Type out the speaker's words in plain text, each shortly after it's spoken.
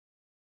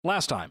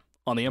Last time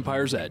on The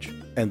Empire's Edge.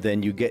 And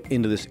then you get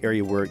into this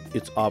area where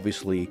it's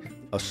obviously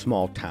a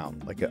small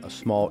town, like a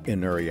small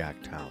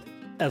Inuriac town.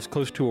 As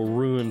close to a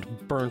ruined,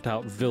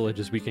 burnt-out village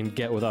as we can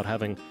get without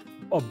having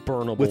a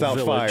burnable Without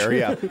village. fire,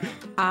 yeah.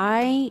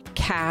 I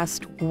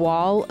cast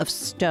Wall of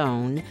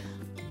Stone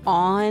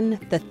on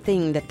the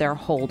thing that they're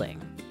holding.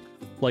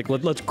 Like,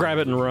 let's grab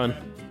it and run.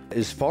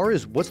 As far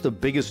as what's the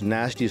biggest,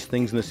 nastiest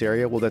things in this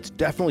area, well, that's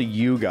definitely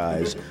you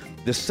guys.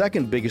 The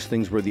second biggest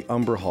things were the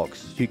Umber Hulks.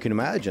 So you can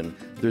imagine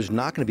there's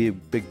not going to be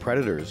big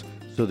predators,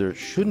 so there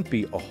shouldn't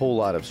be a whole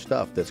lot of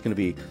stuff that's going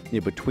to be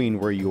between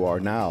where you are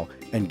now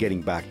and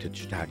getting back to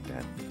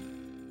Chik'Dakdahn.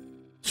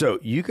 So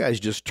you guys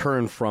just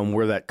turned from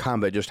where that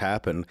combat just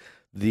happened.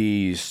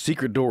 The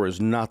secret door is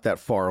not that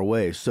far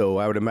away, so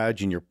I would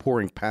imagine you're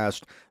pouring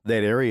past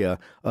that area.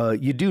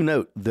 You do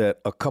note that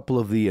a couple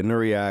of the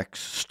Inuriacs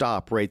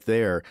stop right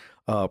there,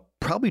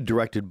 probably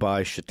directed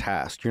by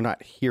Chik'Dakdahn. You're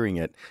not hearing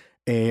it.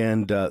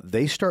 And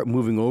they start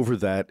moving over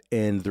that,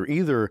 and they're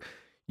either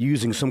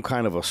using some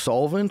kind of a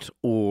solvent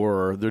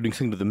or they're doing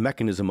something to the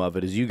mechanism of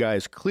it as you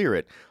guys clear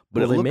it.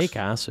 But Well, they make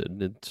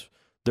acid.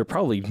 They're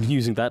probably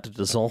using that to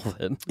dissolve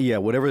it. Yeah,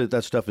 whatever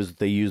that stuff is that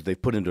they use, they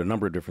put into a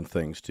number of different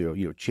things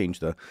to change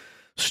the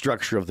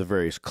structure of the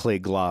various clay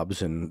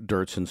globs and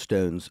dirts and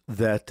stones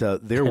that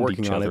they're And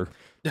working each on other.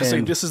 it. So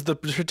And- this is the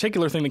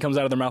particular thing that comes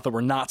out of their mouth that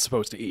we're not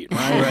supposed to eat, right?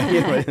 Right,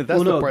 yeah, right. That's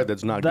Well, the no, part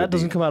that's not good. That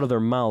doesn't come out of their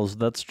mouths.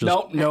 That's just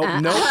No.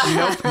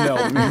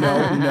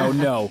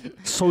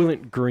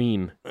 Soylent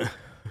Green.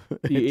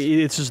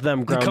 It's just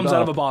them It ground comes up.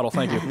 out of a bottle,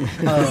 thank you.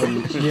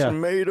 It's yeah.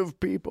 made of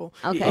people.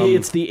 Okay.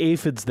 It's the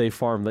aphids they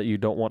farm that you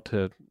don't want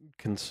to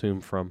consume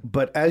from.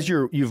 But as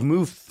you've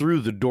moved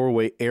through the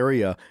doorway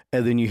area,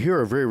 and then you hear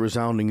a very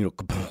resounding,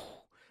 kaboom,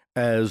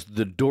 as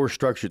the door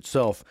structure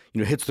itself,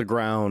 hits the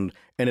ground,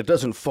 and it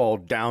doesn't fall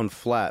down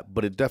flat,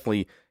 but it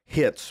definitely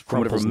hits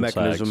from Crumples whatever and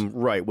mechanism, sags.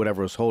 right,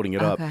 whatever is holding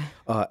it Okay.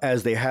 up,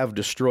 as they have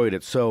destroyed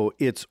it. So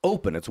it's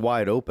open, it's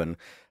wide open,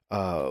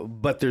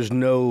 but there's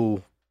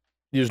no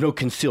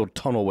concealed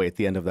tunnelway at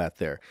the end of that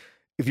there.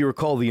 If you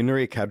recall, the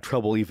Inuriac had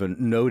trouble even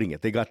noting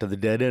it. They got to the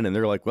dead end, and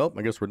they're like, well,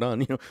 I guess we're done.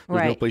 There's no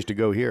Right. place to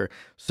go here.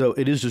 So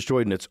it is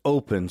destroyed, and it's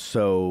open,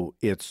 so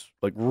it's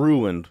like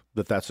ruined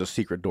that's a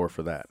secret door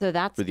for that. So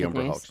that's for the good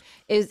Umber news. Hulks.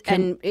 Is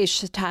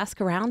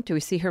Chik'Dakdahn around? Do we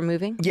see her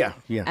moving? Yeah.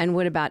 And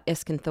what about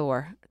Isk and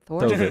Thor?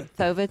 Thovit.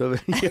 Thovit? So,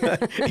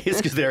 yeah,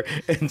 Iska's there,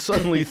 and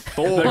suddenly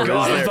Thor The is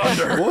god of there.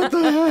 thunder. What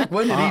the heck?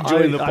 When did he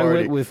join the I party?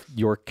 went with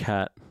your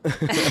cat.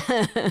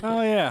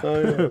 Oh,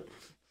 yeah.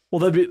 Well,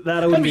 that'd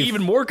That'd be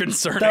even more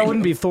concerning. That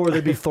wouldn't be Thor.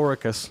 That'd be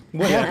Thoricus.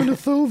 What happened to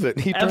Thovit?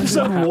 He turned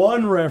Episode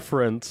 1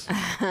 reference.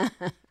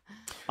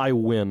 I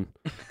win.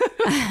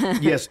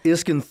 Yes,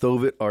 Isk and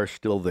Thovit are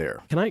still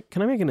there. Can I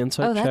make an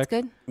insight Oh, that's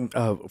check?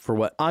 good. For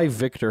what? I,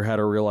 Victor, had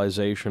a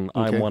realization.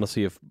 Okay. I want to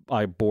see if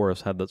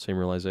Boris, had that same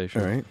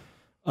realization. All right.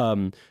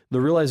 The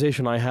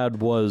realization I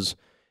had was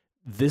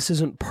this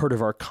isn't part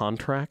of our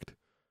contract,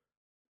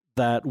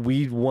 that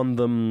we won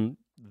them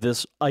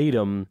this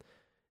item,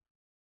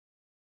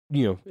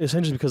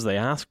 essentially because they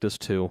asked us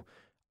to.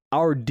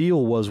 Our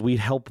deal was we'd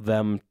help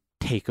them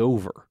take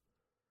over.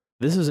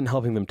 This isn't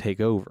helping them take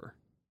over.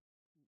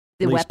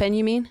 The At least- weapon,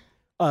 you mean?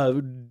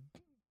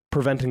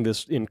 Preventing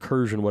this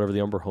incursion, whatever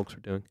the Umber Hulks are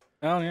doing.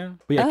 Oh, yeah.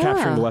 But yeah,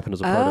 capturing the Oh. weapon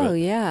is a part of Oh, it.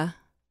 yeah.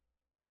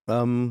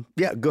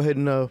 Yeah, go ahead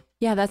and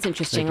Yeah, that's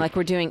interesting. Thank you. Like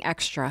we're doing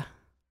extra.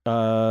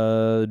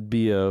 It'd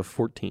be a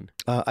 14.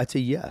 I'd say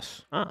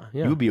yes. Yeah.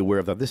 You would be aware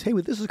of that. This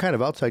is kind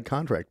of outside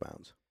contract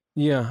bounds.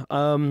 Yeah.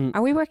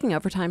 Are we working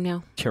overtime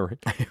now? Sure.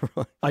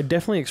 I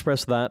definitely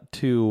expressed that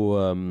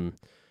to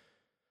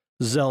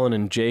Zelen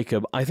and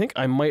Jacob. I think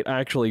I might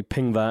actually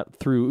ping that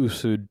through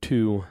Usud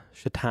to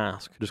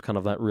Chik'Dakdahn, just kind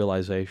of that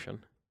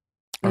realization.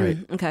 All right.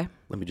 Okay.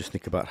 Let me just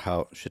think about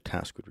how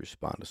Chik'Dakdahn would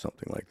respond to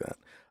something like that.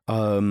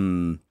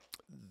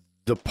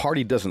 The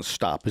party doesn't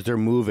stop as they're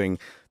moving.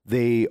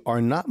 They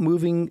are not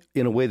moving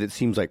in a way that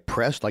seems like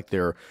pressed, like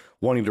they're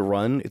wanting to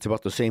run. It's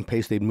about the same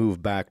pace they'd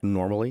move back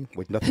normally,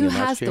 with nothing. Who in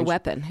that's has the changed.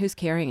 weapon? Who's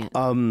carrying it?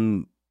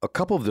 A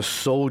couple of the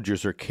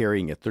soldiers are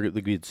carrying it.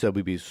 We said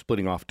we'd be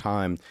splitting off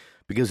time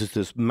because it's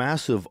this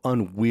massive,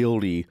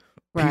 unwieldy piece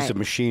Right. of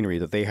machinery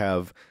that they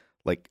have,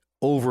 like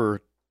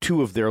over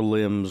two of their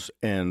limbs,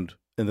 and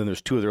then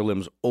there's two of their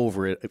limbs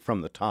over it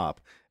from the top,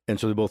 and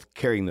so they're both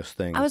carrying this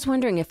thing. I was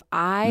wondering if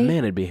Man,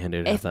 it'd be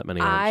handy to have if that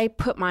many I arms.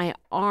 put my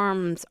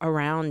arms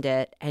around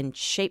it and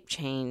shape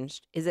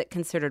changed, is it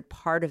considered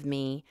part of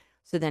me?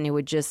 So then it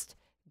would just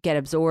get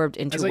absorbed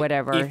into It's like,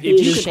 whatever. if It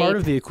you is could- part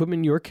of the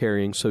equipment you're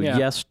carrying, so Yeah.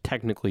 yes,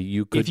 technically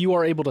you could If you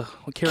are able to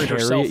carry it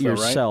yourself, it though,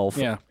 yourself.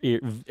 right? Yeah.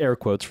 Air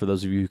quotes for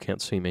those of you who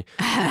can't see me.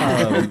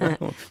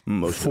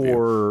 Most of you.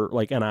 For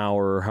like an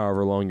hour or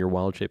however long your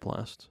wild shape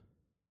lasts.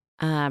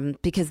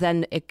 Because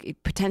then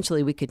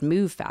potentially we could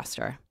move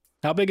faster.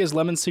 How big is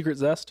Lemon's secret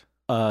zest?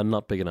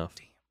 Not big enough.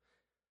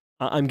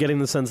 I'm getting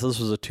the sense this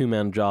was a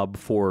two-man job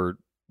for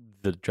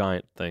the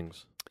giant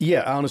things.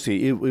 Yeah,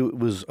 honestly, it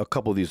was a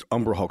couple of these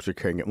Umber Hulks are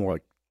carrying it more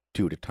like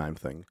two at a time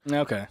thing.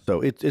 Okay.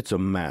 So it's a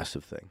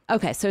massive thing.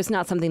 Okay, so it's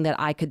not something that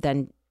I could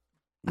then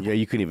Yeah,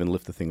 you couldn't even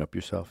lift the thing up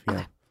yourself.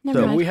 Yeah. Never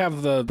So mind. We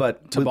have the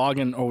But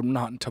toboggan. Oh,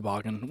 not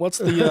toboggan. What's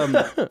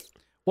the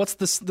what's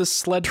this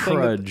sled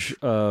Trudge.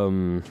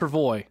 thing?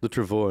 Travoy. the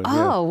Travoy.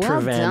 Oh, well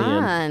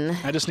Trevanian. done.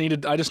 I just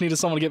needed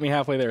someone to get me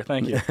halfway there.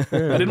 Thank you.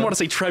 I didn't want to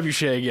say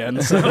trebuchet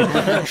again. So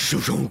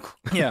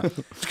Yeah.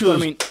 yeah. I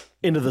mean,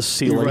 Into the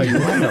ceiling.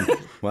 Right.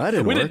 Well, that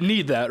didn't we work. didn't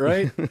need that,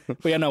 right?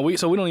 But yeah, no. We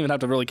don't even have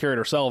to really carry it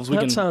ourselves. We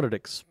That can sounded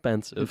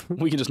expensive.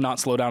 we can just not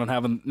slow down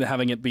and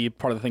having it be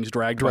part of the things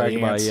dragged by Dragged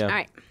the by, ants. yeah. All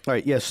right. All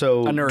right. Yeah.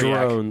 So A Nuriak.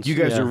 Drones. you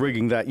guys yeah. are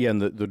rigging that. Yeah,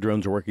 and the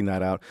drones are working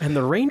that out. And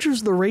the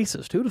Ranger's the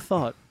racist. Who'd have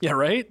thought? Yeah,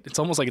 right. It's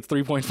almost like it's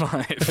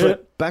 3.5.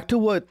 But back to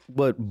what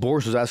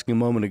Boris was asking a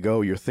moment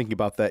ago, you're thinking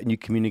about that and you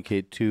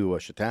communicate to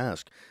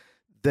Chik'Dakdahn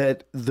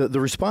that the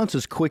response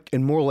is quick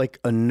and more like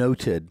a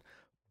noted,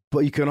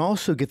 but you can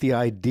also get the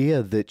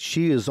idea that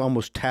she is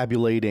almost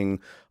tabulating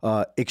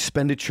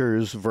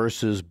expenditures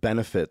versus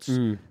benefits.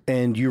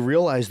 And you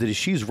realize that as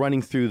she's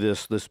running through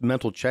this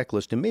mental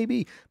checklist, and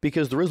maybe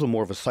because there is a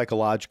more of a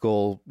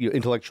psychological,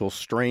 intellectual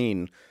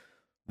strain,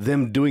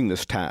 them doing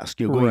this task,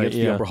 going Right, against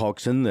yeah. the Upper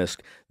Hulks in this,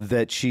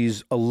 that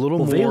she's a little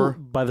Well, more...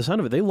 by the sound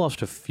of it, they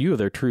lost a few of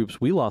their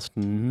troops. We lost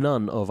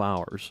none of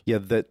ours. Yeah,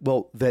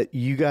 that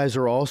you guys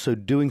are also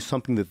doing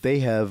something that they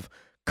have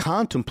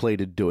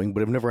contemplated doing, but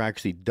have never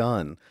actually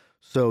done.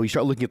 So you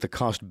start looking at the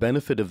cost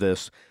benefit of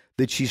this,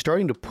 that she's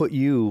starting to put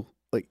you,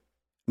 like,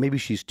 maybe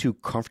she's too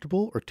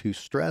comfortable or too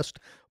stressed,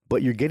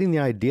 but you're getting the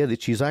idea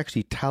that she's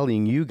actually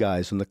tallying you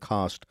guys in the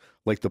cost,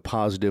 like the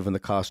positive and the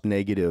cost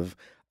negative,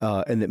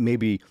 and that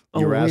maybe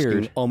you're asking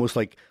weird. almost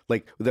like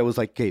that was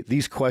like, okay,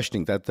 these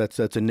questioning, that's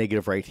a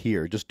negative right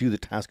here. Just do the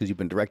task as you've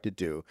been directed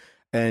to.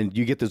 And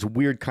you get this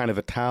weird kind of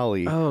a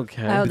tally.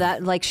 Okay. Oh,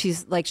 that like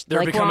she's like They're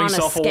we're becoming on a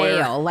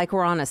self-aware. scale. Like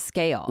we're on a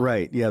scale.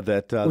 Right, yeah,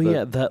 that... Well,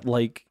 yeah, that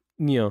like,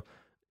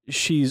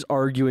 she's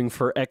arguing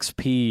for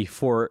XP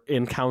for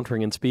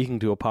encountering and speaking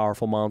to a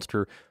powerful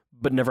monster,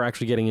 but never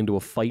actually getting into a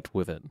fight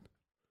with it.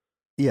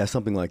 Yeah,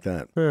 something like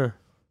that. Huh.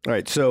 All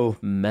right, so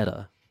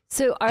Meta.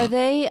 So are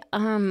they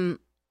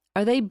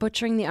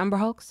butchering the Umber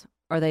Hulks?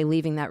 Or are they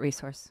leaving that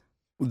resource?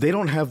 they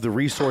don't have the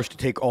resource to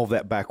take all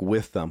that back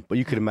with them, but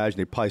you could imagine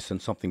they probably send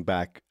something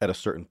back at a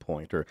certain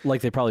point, or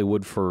Like they probably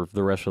would for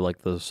the rest of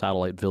like the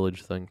satellite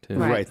village thing too.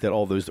 Right. that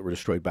all those that were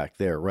destroyed back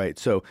there, right?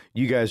 So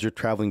you guys are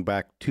traveling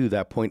back to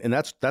that point, and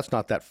that's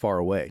not that far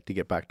away to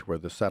get back to where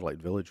the satellite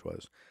village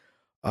was.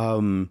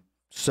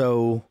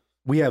 So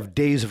we have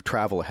days of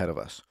travel ahead of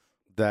us.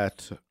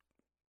 That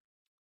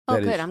Oh,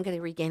 That good. is- I'm going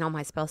to regain all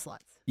my spell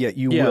slots. yeah,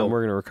 you Yeah, will.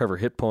 we're gonna recover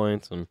hit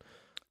points, and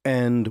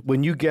And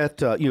when you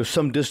get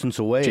some distance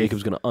away,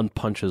 Jacob's gonna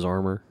unpunch his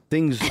armor.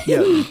 things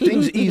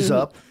ease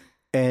up,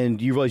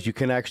 and you realize you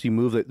can actually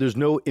move. That there's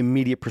no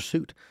immediate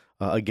pursuit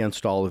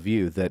against all of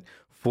you. That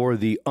for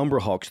the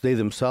Umberhawks, they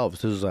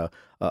themselves, this is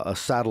a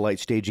satellite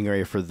staging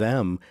area for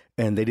them,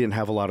 and they didn't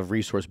have a lot of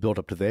resource built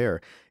up to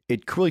there.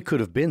 It really could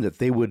have been that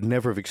they would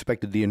never have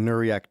expected the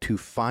Anuriak to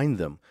find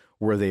them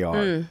where they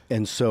are,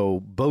 and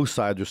so both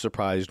sides are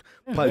surprised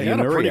by They the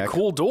got a pretty Anuriak.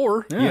 cool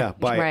door. Yeah,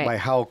 by Right.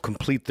 how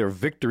complete their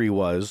victory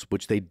was,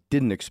 which they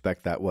didn't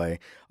expect that way.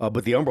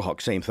 But the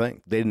Umberhawk, same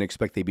thing. They didn't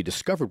expect they'd be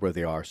discovered where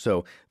they are,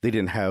 so they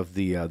didn't have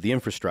the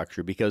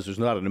infrastructure because there's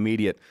not an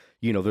immediate,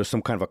 there's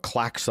some kind of a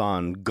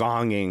klaxon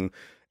gonging,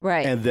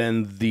 Right. and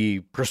then the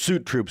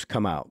pursuit troops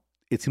come out.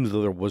 It seems as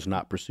though there was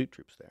not pursuit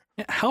troops there.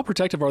 How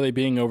protective are they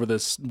being over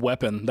this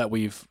weapon that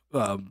we've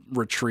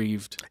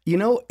retrieved?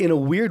 In a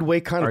weird way,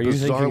 kind Are of you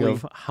bizarrely. thinking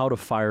of how to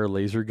fire a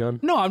laser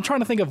gun? No, I'm trying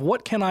to think of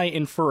what can I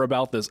infer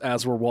about this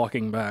as we're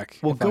walking back.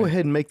 Well, go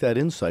ahead and make that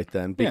insight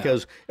then, Yeah.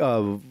 because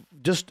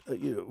just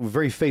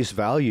very face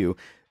value,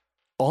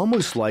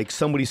 almost like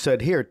somebody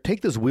said, "Here,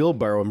 take this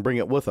wheelbarrow and bring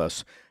it with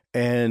us,"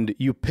 and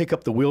you pick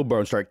up the wheelbarrow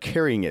and start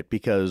carrying it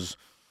because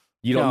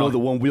you don't No. know that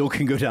one wheel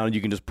can go down and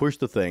you can just push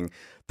the thing.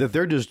 That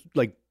they're just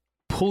like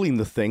pulling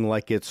the thing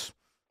like it's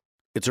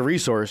a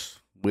resource.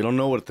 We don't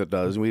know what that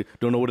does. We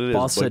don't know what it is.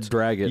 Boss but said it's-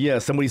 drag it. Yeah,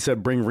 somebody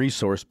said bring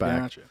resource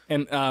back. Gotcha.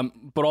 And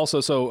but also,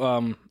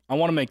 I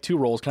want to make two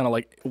rolls, kind of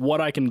like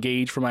what I can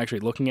gauge from actually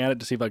looking at it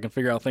to see if I can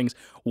figure out things,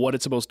 what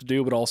it's supposed to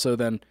do, but also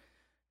then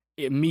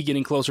me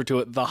getting closer to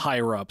it, the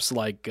higher ups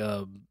like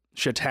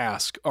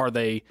Shatask, are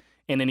they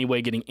in any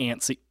way getting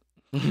antsy?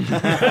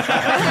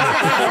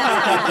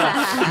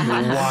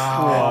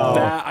 Wow.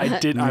 That I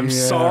did. I'm Yeah,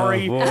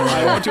 sorry. boy.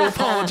 I want to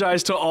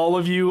apologize to all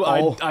of you.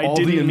 All I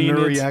the didn't mean it.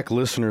 Anuriak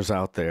listeners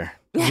out there.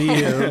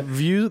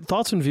 The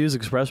thoughts and views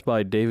expressed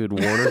by David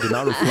Warner do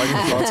not reflect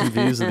the thoughts and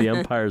views of the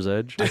Empire's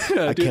Edge.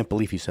 I can't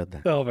believe he said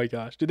that. Oh my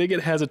gosh. Do they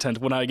get hesitant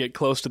when I get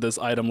close to this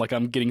item like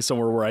I'm getting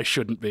somewhere where I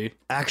shouldn't be?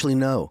 Actually,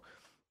 no.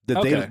 That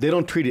Okay. they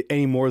don't treat it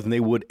any more than they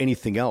would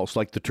anything else.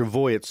 Like the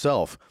Travoy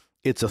itself,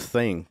 it's a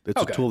thing.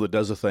 It's Okay. a tool that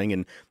does a thing,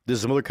 and this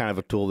is another kind of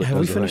a tool that Have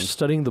we does a finished thing.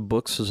 studying the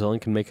books so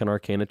Zelen can make an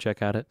Arcana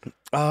check at it?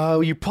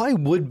 You probably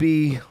would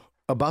be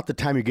about the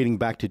time you're getting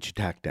back to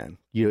Chik'Dakdahn.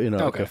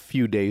 Like Okay. a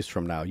few days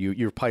from now.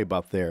 You're probably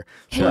about there.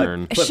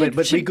 Turn.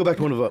 But we go back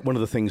to one of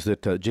the things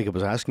that Jacob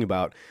was asking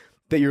about.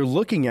 that you're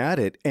looking at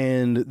it,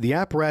 and the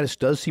apparatus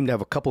does seem to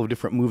have a couple of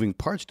different moving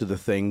parts to the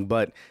thing,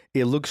 but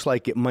it looks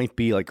like it might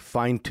be like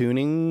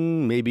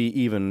fine-tuning, maybe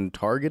even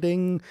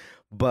targeting,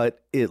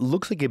 but it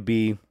looks like it'd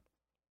be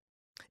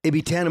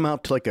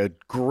tantamount to like a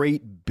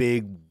great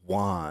big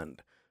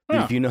wand.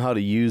 Huh. If you know how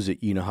to use it,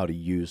 you know how to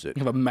use it.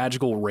 You have a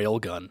magical rail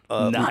gun.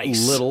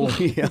 Nice. Little,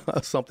 yeah,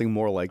 something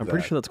more like that. I'm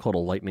pretty sure that's called a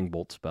lightning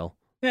bolt spell.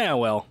 Yeah,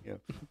 well, Yeah.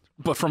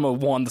 but from a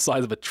wand the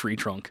size of a tree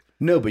trunk.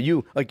 No, but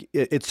you, like,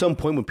 at some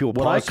point when people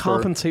What I pause for...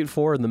 compensate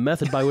for and the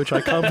method by which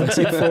I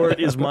compensate for it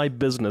is my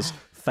business.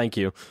 Thank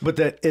you. But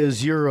that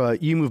as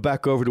you move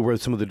back over to where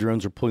some of the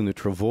drones are pulling the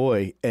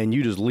travois, and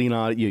you just lean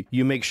on it,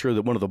 you make sure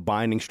that one of the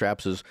binding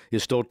straps is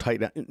still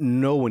tight.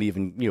 No one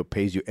even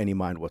pays you any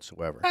mind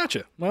whatsoever.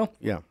 Gotcha. Well,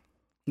 Yeah.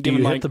 Do given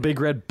you my, hit the big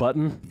red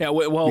button? yeah,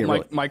 well, Yeah,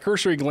 really. my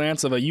cursory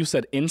glance of you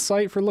said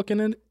insight for looking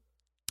at it?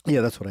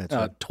 Yeah, that's what I had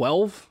said.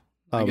 12,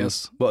 I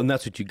guess. Well, and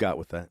that's what you got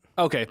with that.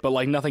 Okay, but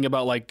like nothing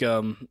about like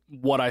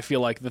what I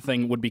feel like the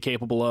thing would be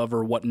capable of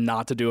or what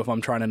not to do if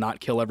I'm trying to not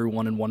kill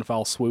everyone in one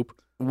foul swoop.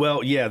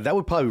 Well, yeah, that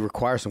would probably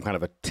require some kind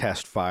of a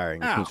test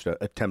firing Ow.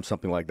 to attempt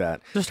something like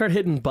that. Just start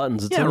hitting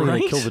buttons. It's Yeah, only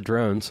going right? to kill the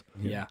drones.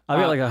 Yeah. I've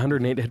got like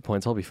 108 hit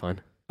points. I'll be fine.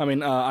 I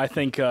mean, I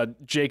think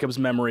Jacob's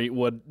memory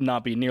would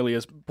not be nearly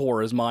as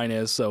poor as mine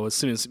is. So as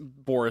soon as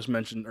Boris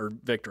mentioned, or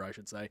Victor, I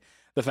should say,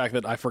 the fact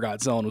that I forgot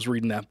Zelen was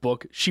reading that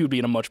book, she would be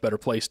in a much better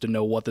place to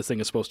know what this thing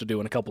is supposed to do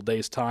in a couple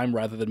days' time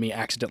rather than me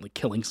accidentally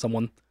killing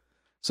someone.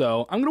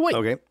 So I'm going to wait.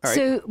 Okay, all right.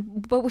 So,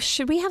 but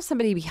should we have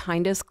somebody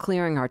behind us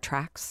clearing our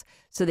tracks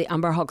so the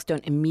Umberhawks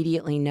don't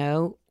immediately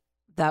know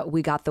that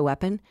we got the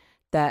weapon?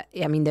 That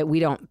we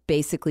don't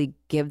basically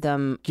give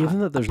them Given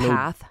a, that there's a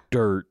path. no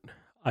dirt,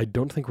 I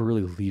don't think we're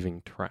really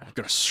leaving tracks. I'm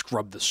going to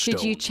scrub the stone.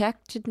 Should you check?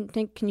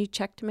 Can you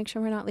check to make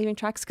sure we're not leaving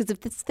tracks? Because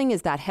if this thing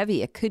is that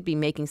heavy, it could be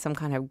making some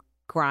kind of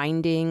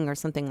grinding or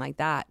something like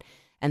that,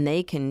 and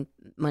they can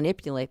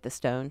manipulate the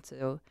stone,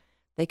 so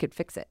they could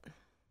fix it.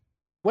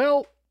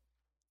 Well,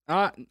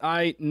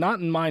 I not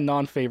in my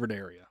non-favorite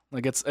area.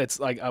 Like it's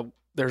like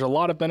there's a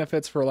lot of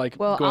benefits for like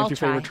Well, going I'll through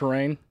favorite try.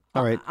 terrain.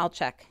 All right. I'll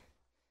check.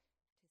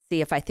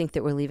 See if I think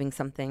that we're leaving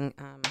something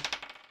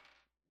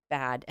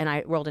bad. And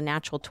I rolled a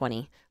natural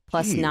 20.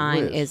 Plus Gee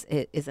 9 whiz.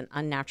 is an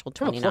unnatural Oh,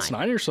 29. plus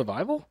 9 your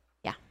survival?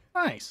 Yeah.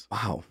 Nice.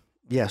 Wow.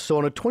 Yeah, so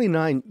on a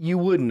 29, you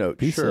would note,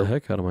 Beats sure, the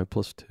heck out of my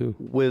 +2.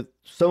 with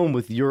someone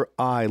with your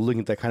eye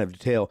looking at that kind of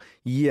detail,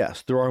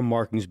 yes, there are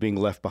markings being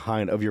left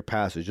behind of your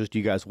passage, just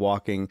you guys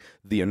walking,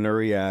 the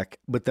Anuriac,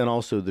 but then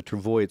also the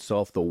travois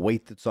itself, the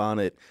weight that's on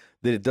it,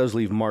 that it does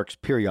leave marks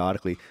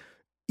periodically,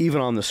 even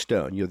on the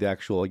stone, the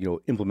actual,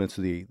 implements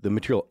of the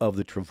material of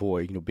the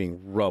travois, being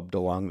rubbed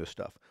along this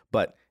stuff.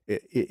 But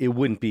it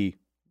wouldn't be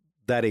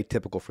that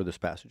atypical for this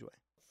passageway.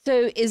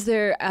 So is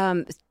there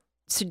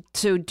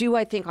so do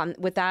I think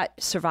with that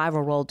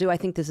survival roll, do I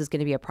think this is going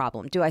to be a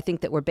problem? Do I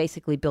think that we're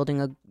basically building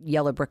a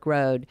yellow brick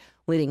road,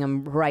 leading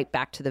them right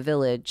back to the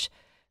village,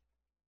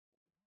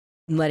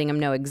 letting them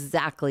know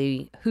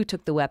exactly who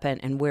took the weapon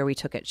and where we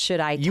took it?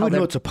 Should I You tell would know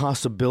them? it's a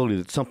possibility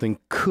that something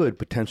could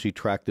potentially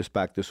track this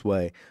back this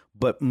way,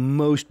 but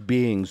most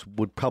beings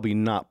would probably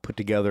not put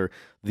together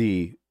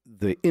the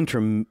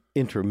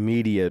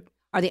intermediate.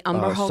 Are the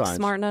Umberhawks signs.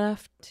 smart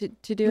enough to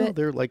do it?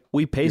 They're like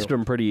We paced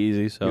them pretty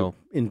easy, so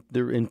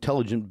they're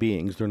intelligent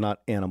beings. They're not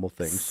animal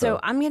things. So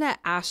I'm going to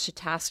ask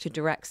Chik'Dakdahn to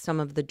direct some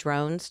of the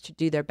drones to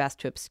do their best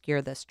to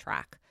obscure this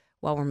track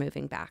while we're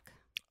moving back.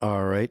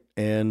 All right,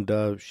 and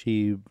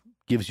she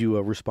gives you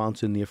a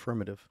response in the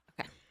affirmative.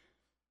 Okay.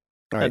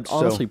 All right. and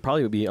honestly,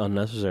 probably would be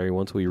unnecessary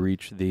once we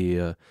reach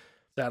the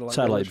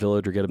satellite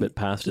village or get a bit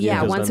past it.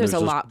 Yeah, because once then there's a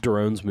just lot-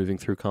 drones moving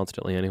through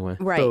constantly anyway.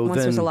 Right. So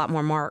Once there's a then- lot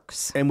more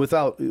marks. and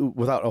without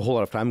a whole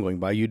lot of time going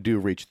by, you do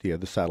reach the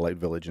satellite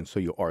village, and so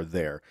you are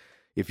there.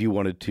 If you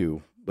wanted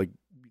to,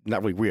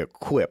 not really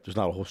re-equip, there's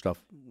not a whole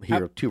stuff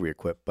here to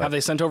re-equip. But Have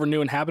they sent over new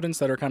inhabitants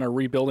that are kind of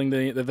rebuilding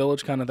the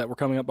village kind of that were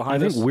coming up I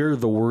behind think us? we're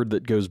the word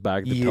that goes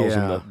back that tells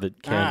them Yeah.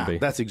 that can be.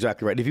 That's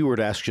exactly right. If you were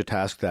to ask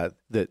Chik'Dakdahn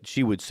that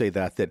she would say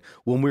that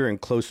when we're in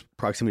close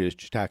proximity to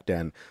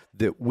Chik'Dakdahn,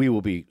 that we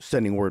will be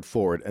sending word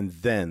forward, and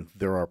then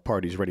there are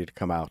parties ready to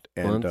come out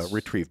and Let's-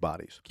 retrieve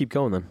bodies. Keep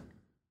going then.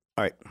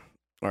 All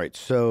right.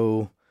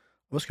 So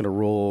I'm just going to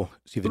roll,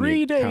 see if 3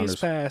 any days encounters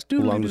passed.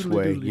 along this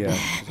way. Doodly-doodly-doodly. Yeah,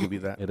 it's going to be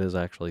that It is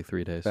actually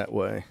 3 days. that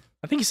way.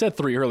 I think you said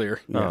 3 earlier.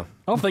 Oh. I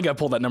don't think I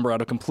pulled that number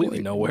out of completely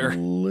nowhere.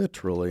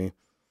 Literally.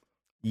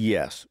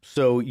 Yes.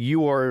 So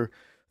you are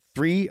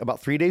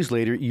about 3 days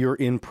later, you're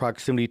in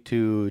proximity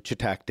to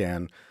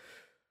Chik'Dakdahn.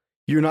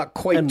 You're not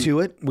quite And to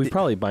it. We've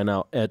probably by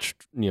now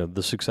etched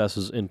the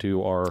successes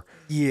into our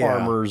Yeah.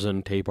 armors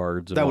and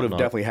tapeards. And That would have whatnot.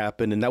 definitely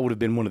happened, and that would have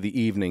been one of the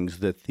evenings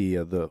that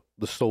the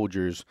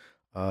soldiers,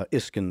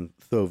 Iskin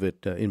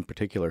Thovit in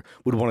particular,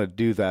 would want to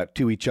do that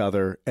to each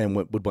other, and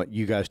would want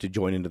you guys to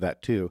join into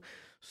that too.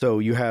 So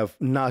you have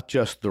not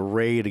just the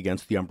raid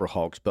against the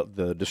Umberhawks, but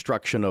the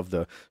destruction of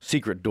the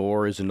secret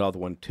door is another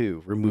one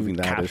too. Removing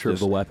that as capture of this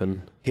the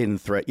weapon. hidden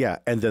threat, yeah,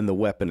 and then the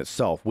weapon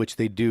itself, which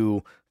they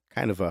do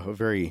kind of a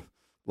very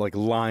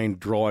line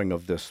drawing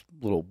of this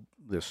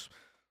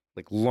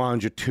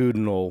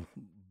longitudinal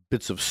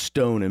bits of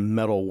stone and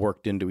metal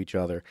worked into each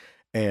other,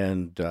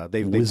 and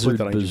they put Wizard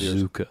that on each of yours.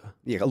 bazooka.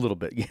 Yeah, a little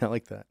bit. Yeah, I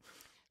like that.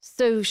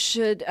 So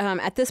should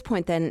at this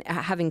point then,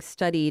 having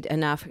studied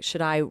enough,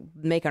 should I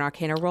make an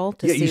Arcana roll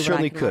to Yeah, see you what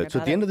certainly I can learn could. So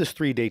at about the it? end of this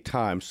 3-day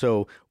time,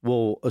 so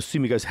we'll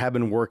assume you guys have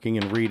been working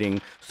and reading,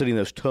 studying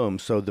those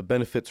tomes. So the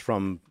benefits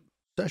from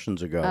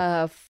sessions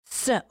ago.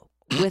 So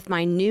with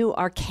my new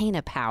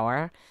Arcana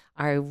power,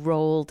 I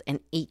rolled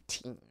an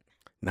 18.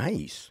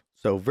 Nice.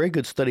 So very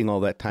good studying all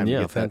that time to Yeah,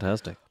 get that.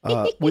 fantastic.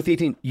 With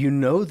 18, you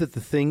know that the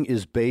thing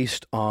is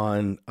based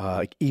on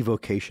like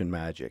evocation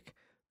magic,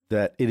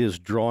 that it is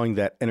drawing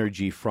that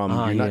energy from.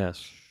 You're not Yes.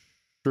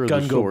 sure the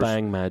Gun go source.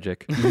 bang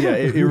magic. Yeah,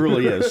 it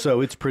really is.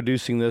 So it's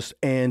producing this,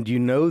 and you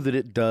know that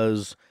it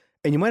does.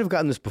 And you might have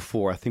gotten this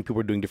before. I think people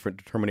are doing different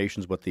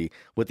determinations what the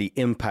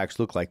impacts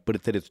look like,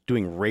 but that it's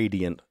doing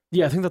radiant.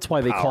 Yeah, I think that's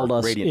why they Power, called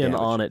us radiant in damage.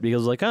 on it,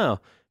 because like, oh,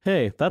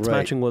 hey, that's Right.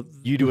 matching what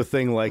You do a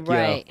thing like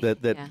Right.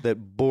 that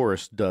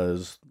Boris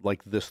does,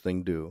 like this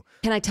thing do.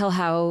 Can I tell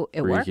how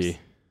it works? Freaky.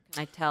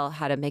 Can I tell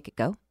how to make it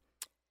go?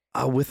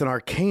 With an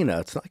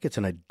Arcana, it's not like it's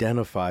an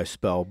identify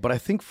spell, but I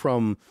think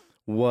from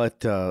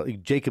what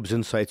Jacob's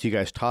insights, you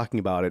guys talking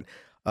about it,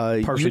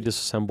 partially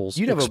disassembles,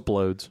 you'd have a-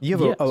 explodes. you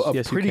have a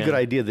Yes, you pretty can. good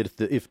idea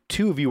that if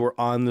two of you were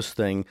on this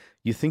thing,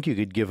 you think you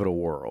could give it a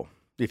whirl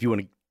if you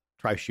want to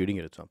try shooting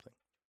it at something.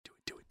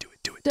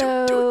 Do it.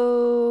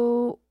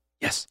 So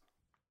Yes.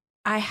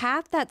 I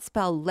have that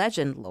spell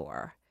Legend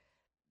Lore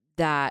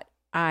that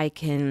I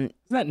can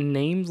Isn't that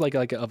names like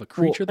of a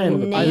creature? Well, though?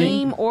 and I think-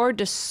 name or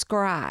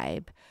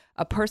describe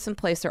a person,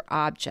 place, or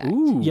object.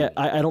 Ooh. Yeah,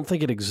 I don't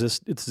think it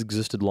exists. It's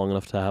existed long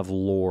enough to have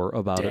lore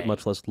about it, Dang.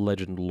 much less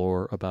legend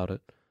lore about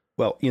it.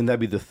 Well, Ian, that'd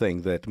be the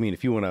thing. That I mean,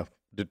 if you want to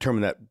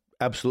determine that,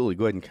 absolutely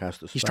go ahead and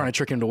cast this. He's trying to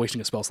trick him into wasting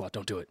a spell slot.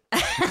 Don't do it.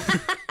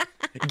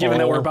 Given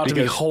that we're about to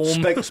be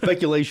home.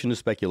 Speculation is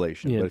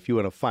speculation. Yeah. But if you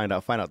want to find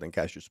out, then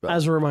cast your spell.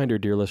 As a reminder,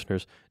 dear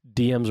listeners,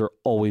 DMs are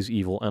always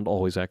evil and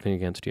always acting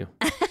against you.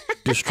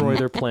 Destroy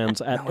their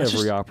plans at let's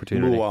every just-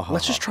 opportunity. Muahaha.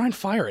 Let's just try and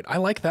fire it. I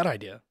like that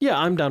idea. Yeah,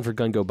 I'm down for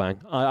gun go bang.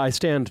 I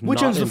stand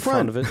Which not end's the in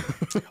front of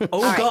front? it.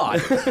 Oh,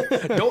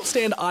 God. Don't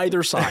stand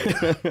either side.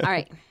 All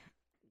right.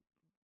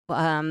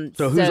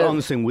 So who's on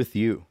this thing with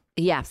you?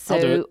 Yeah.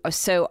 I'll do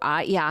So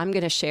I'm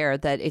going to share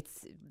that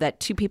it's that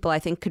two people I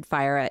think could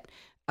fire it.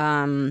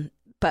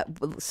 But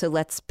so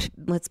let's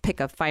pick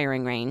a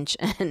firing range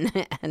and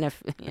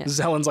if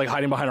Zellen's like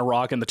hiding behind a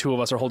rock, and the two of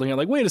us are holding it.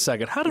 Like, wait a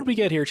second, how did we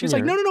get here? She's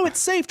like, no, it's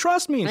safe.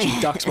 Trust me. And she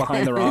ducks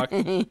behind the rock.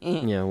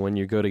 Yeah, when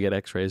you go to get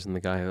X-rays and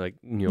the guy like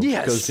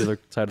Yes. goes to the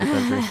other side of the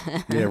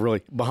country. Yeah,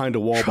 really behind a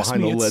wall, Trust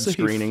behind me, the it's lead safe.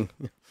 screening.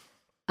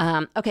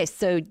 Okay,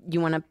 so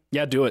you want to?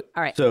 Yeah, do it.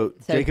 All right. So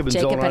Jacob and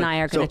Zoltan- and I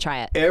are going to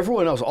try it.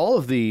 Everyone else, all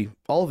of the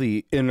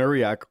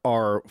Inuriak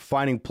are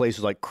finding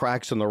places like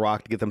cracks in the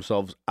rock to get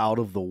themselves out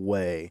of the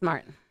way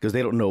Smart. because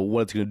they don't know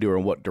what it's going to do or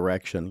in what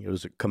direction.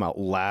 Does it come out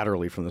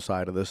laterally from the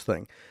side of this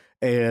thing?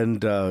 And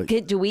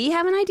Do we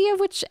have an idea of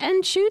which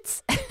end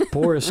shoots?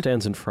 Boris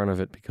stands in front of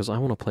it because I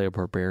want to play a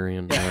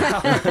barbarian.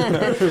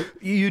 Now.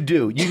 you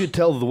do. You could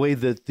tell the way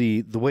that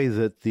the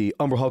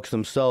Umberhulks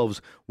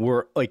themselves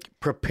were like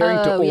preparing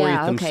to Oh, orient yeah,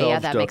 okay, themselves yeah,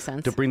 that makes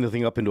sense. to bring the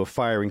thing up into a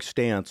firing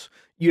stance.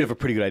 You'd have a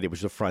pretty good idea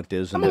which the front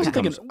is, and I'm then it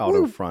also comes thinking, out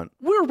of front.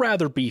 We're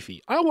rather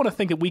beefy. I want to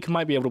think that we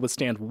might be able to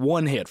withstand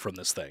one hit from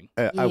this thing.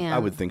 I Yeah.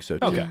 would think so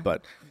too. Okay.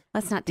 But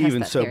Let's not test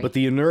even that so, theory. but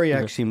the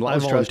Inuriak seem I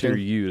less volunteer trusting.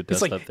 you to It's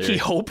test like that theory. he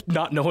hoped,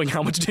 not knowing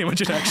how much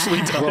damage it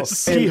actually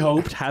does. He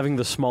hoped having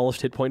the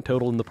smallest hit point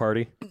total in the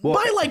party.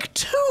 By like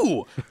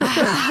 2.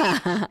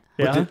 Yeah,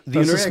 The that's the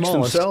Inuriaks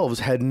smallest. themselves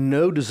had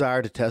no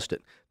desire to test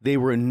it. They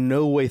were in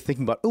no way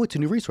thinking about, oh, it's a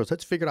new resource.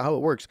 Let's figure out how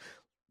it works.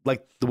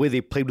 Like the way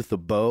they played with the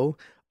bow,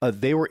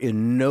 they were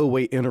in no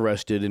way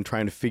interested in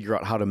trying to figure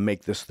out how to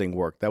make this thing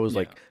work. That was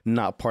like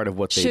not part of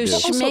what they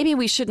did. Maybe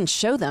we shouldn't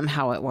show them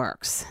how it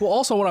works. Well,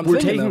 also what I'm We're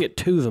thinking, taking though, it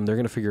to them. They're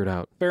going to figure it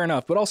out. fair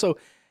enough, but also,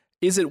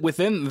 is it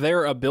within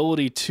their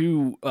ability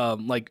to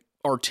like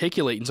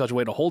articulate in such a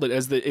way to hold it?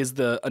 Is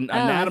the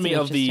anatomy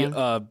of the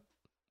interesting.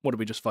 what did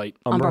we just fight?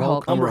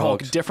 Umberhulk.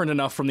 Umberhulk different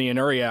enough from the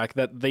Inuriak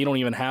that they don't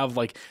even have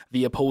like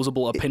the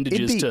opposable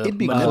appendages It'd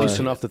be to close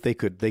enough that they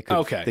could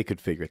Okay. they could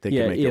figure it. They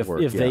Yeah, could make if it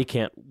work. if yeah. they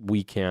can't,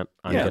 we can't.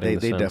 I'm yeah, getting they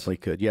the sense. definitely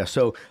could. Yeah.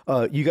 So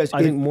you guys,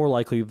 I think more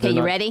likely they're Okay,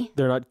 you not, ready?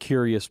 They're not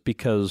curious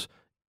because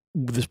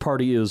this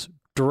party is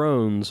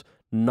drones,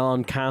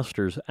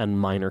 non-casters, and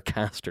minor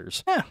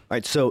casters. all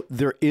right, so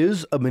there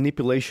is a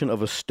manipulation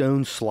of a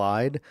stone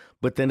slide,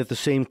 but then at the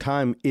same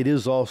time, it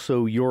is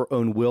also your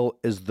own will,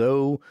 as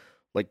though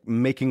like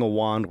making a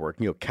wand work,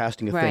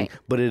 casting a Right. thing,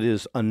 but it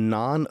is a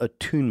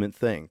non-attunement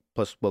thing.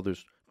 Plus, well,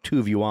 there's two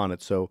of you on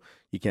it, so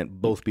you can't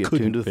both be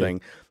attuned to the be.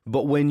 thing.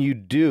 But when you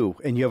do,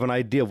 and you have an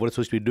idea of what it's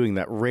supposed to be doing,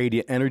 that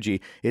radiant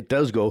energy, it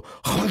does go,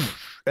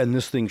 and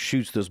this thing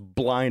shoots this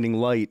blinding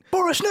light.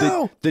 Boris,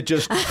 no! That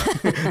just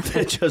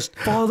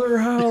Father,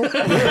 help!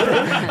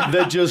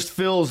 that just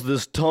fills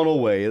this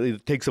tunnelway.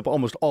 It takes up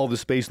almost all the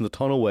space in the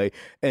tunnelway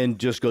and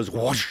just goes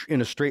whoosh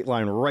in a straight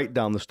line right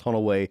down this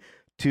tunnelway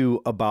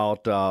to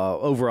about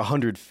over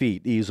 100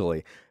 feet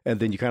easily, and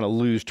then you kind of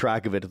lose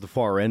track of it at the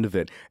far end of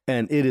it,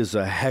 and it is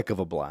a heck of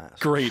a blast.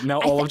 Great. Now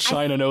all of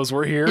China knows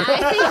we're here.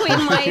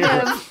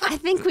 I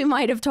think we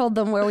might have told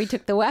them where we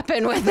took the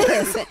weapon with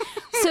this.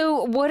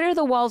 So what are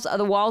the walls? Are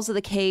the walls of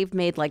the cave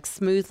made like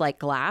smooth like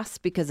glass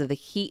because of the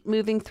heat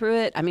moving through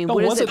it? I mean,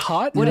 what was is it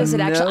hot? What does it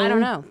actually? I don't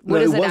know. What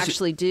does it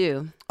actually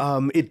do?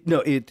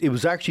 It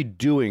was actually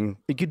doing.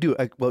 It could do.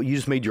 Well, you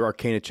just made your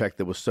Arcana check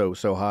that was so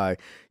high.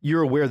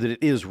 You're aware that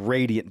it is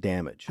radiant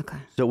damage. Okay.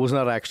 So it was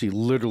not actually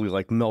literally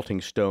like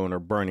melting stone or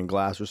burning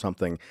glass or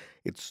something.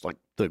 It's like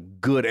the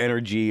good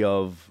energy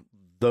of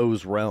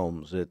those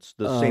realms. It's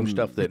the same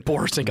stuff that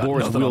Boris ain't got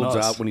Boris nothing on wields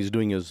us. out when he's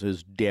doing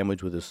his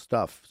damage with his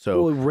stuff.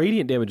 So Well,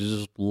 radiant damage is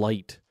just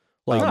light.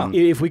 Like,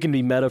 if we can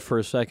be meta for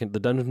a second, the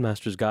Dungeon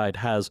Master's Guide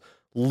has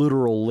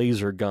literal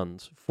laser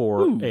guns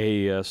for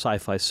a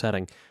sci-fi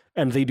setting,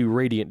 and they do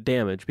radiant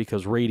damage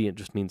because radiant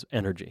just means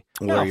energy.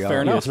 Yeah,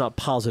 fair enough. It's not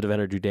positive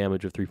energy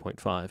damage of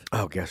 3.5.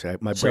 oh gosh,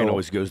 my brain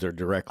always goes there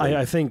directly.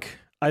 I think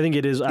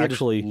it is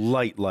actually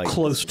light,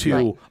 close to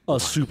Right. a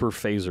super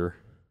phaser.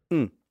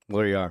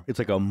 There you are. It's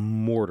like a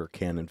mortar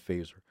cannon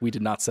phaser. We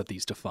did not set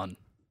these to fun.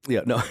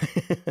 Yeah, no,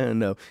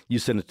 no. You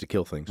sent it to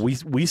kill things.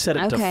 We set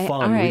it Okay, to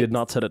fun. all right. We did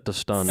not set it to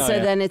stun. So yeah.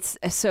 then it's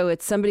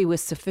somebody with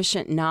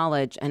sufficient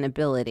knowledge and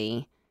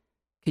ability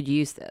could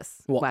use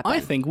this Well, weapon. I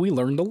think we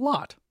learned a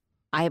lot.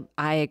 I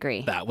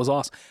agree. That was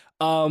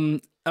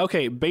awesome.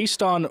 Okay,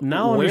 based on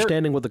Now where...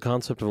 understanding what the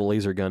concept of a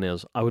laser gun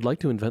is, I would like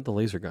to invent the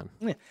laser gun.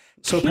 Yeah.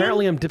 So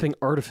apparently I'm dipping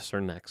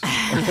Artificer next.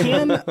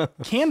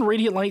 Can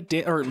radiant light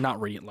or not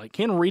radiant light?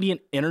 Can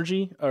radiant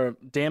energy or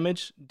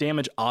damage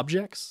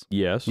objects?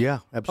 Yes. Yeah,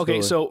 absolutely.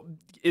 Okay, so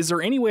is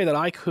there any way that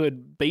I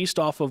could, based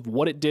off of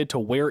what it did to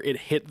where it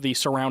hit the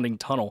surrounding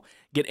tunnel,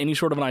 get any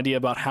sort of an idea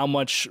about how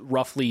much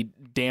roughly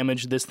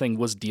damage this thing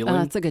was dealing?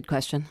 That's a good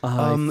question.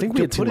 I think we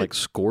to had seen put it- like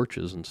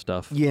scorches and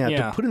stuff. Yeah,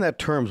 Yeah. to put in that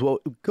terms, well,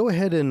 go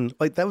ahead and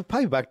like that would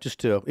probably back just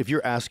to if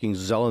you're asking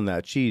Zelen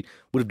that she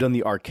would have done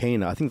the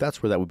Arcana. I think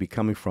that's where that would be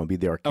coming from, be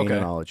the Arcana Okay.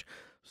 knowledge.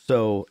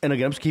 So, and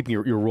again, I'm just keeping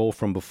your roll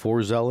from before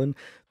Zelen.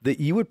 That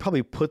you would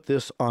probably put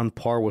this on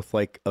par with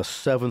like a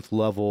 7th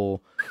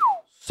level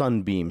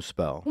Sunbeam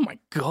spell. Oh my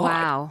god!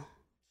 Wow.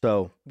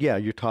 So yeah,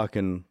 you're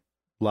talking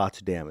lots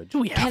of damage. Do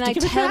we have Can to I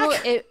give it tell?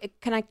 back?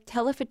 Can I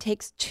tell if it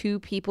takes 2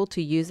 people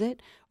to use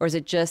it, or is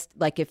it just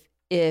like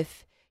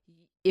if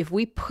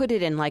we put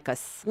it in like a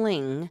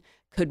sling?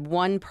 Could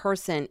one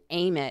person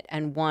aim it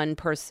and one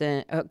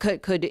person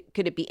could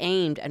it be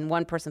aimed and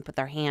one person put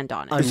their hand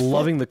on it? I'm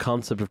loving the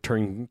concept of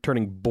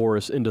turning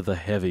Boris into the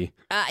heavy.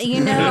 I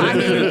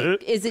mean,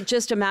 is it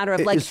just a matter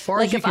of like, As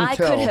far as you if can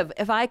tell-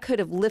 if I could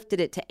have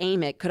lifted it to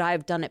aim it, could I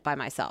have done it by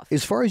myself?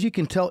 As far as you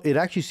can tell, it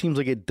actually seems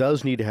like it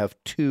does need to have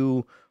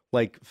 2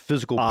 like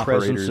physical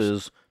Operators.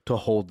 presences to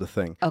hold the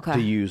thing, Okay.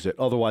 to use it.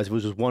 Otherwise, if it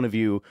was just one of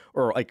you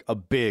or like a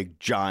big,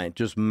 giant,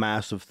 just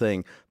massive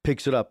thing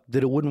picks it up,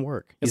 that it wouldn't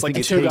work. It's You like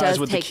think the it two takes- guys does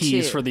with the take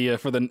keys 2. for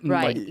the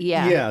Right? like,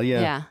 Yeah.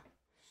 Yeah.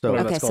 So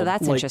Whatever Okay, that's so called.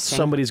 that's Like interesting.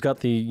 somebody's got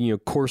the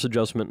coarse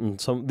adjustment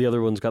and the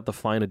other one's got the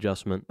fine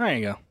adjustment. There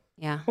you go.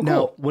 Yeah.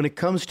 Now, when it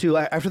comes to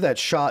after that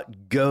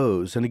shot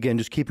goes, and again,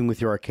 just keeping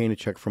with your Arcana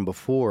check from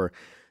before,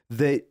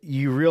 that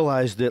you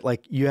realize that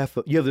like you have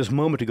this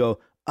moment to go,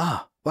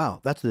 wow,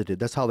 that's what it did.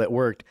 That's how that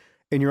worked.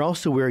 And you're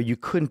also aware you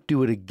couldn't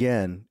do it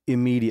again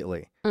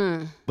immediately,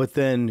 but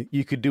then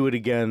you could do it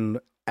again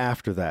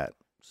after that.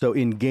 So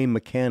in game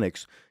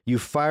mechanics, you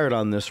fired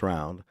on this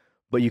round,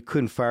 but you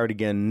couldn't fire it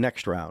again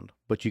next round.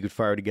 But you could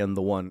fire it again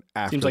the one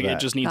after. Seems like that. it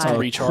just needs Got some it.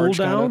 recharge.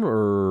 Cooldown kinda.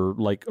 or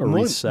like a more,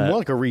 reset? more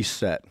like a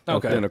reset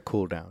Okay. than a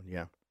cooldown.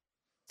 Yeah.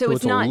 So So it's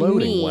it's a not loading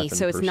me. weapon,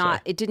 So it's per not.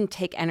 se. It didn't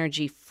take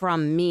energy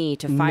from me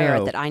to fire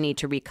No. it that I need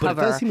to But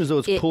recover. it does seem as though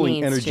it's It pulling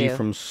needs energy to.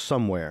 from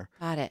somewhere,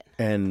 Got it.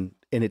 and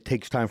it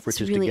takes time for it It's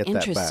just really to get that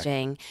back.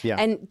 interesting. Yeah.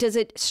 And does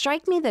it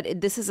strike me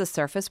that this is a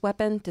surface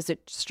weapon? Does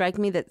it strike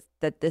me that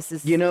this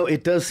is? You know,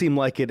 it does seem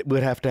like it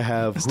would have to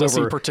have This does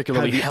seem whoever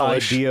particularly had the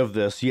hellish. idea of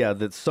this. Yeah,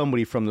 that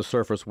somebody from the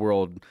surface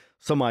world,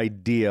 some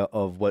idea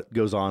of what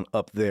goes on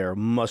up there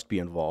must be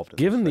involved. In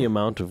Given this the thing.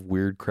 amount of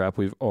weird crap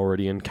we've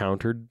already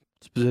encountered,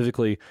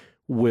 specifically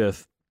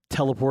with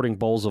teleporting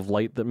balls of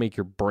light that make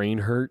your brain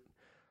hurt,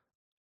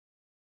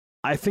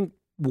 I think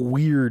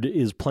weird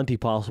is plenty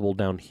possible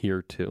down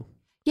here too.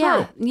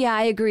 Yeah, yeah,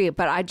 I agree.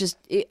 But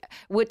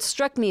what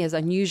struck me as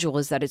unusual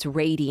is that it's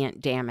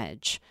radiant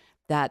damage.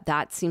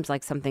 That seems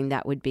like something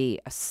that would be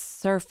a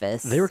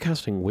surface. They were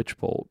casting Witch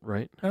Bolt,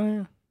 right?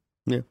 Oh,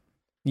 yeah.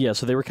 Yeah,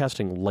 so they were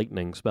casting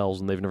lightning spells,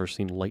 and they've never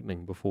seen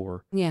lightning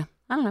before. Yeah,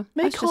 I don't know.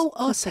 They That's call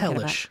just us thinking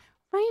about- hellish.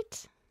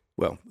 right?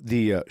 Well,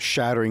 the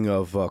shattering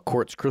of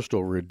quartz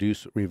crystal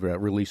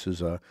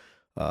releases a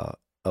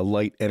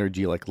light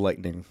energy like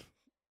lightning.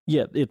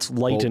 Yeah, it's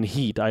light Bolt, and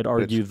heat. I'd but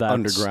argue it's that's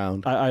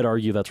underground. I'd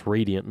argue that's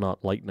radiant,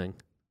 not lightning.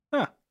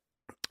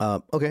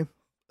 Okay.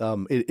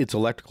 It's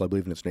electrical, I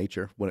believe, in its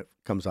nature when it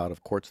comes out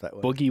of quartz that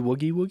way. Boogie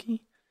woogie woogie.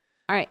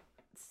 All right.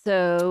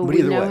 So But we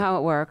either know way. how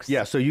it works.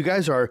 Yeah, so you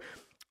guys are,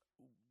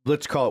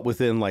 let's call it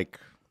within like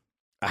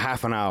a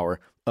half an hour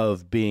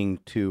of being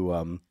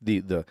to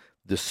the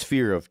the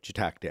sphere of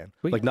Chik'Dakdahn.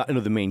 Wait. Like not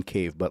into the main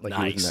cave, but like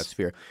Nice. within that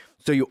sphere.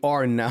 So you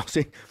are now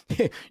seeing,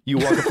 you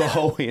walk up the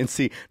hallway and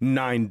see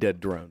 9 dead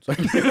drones.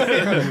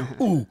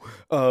 Ooh.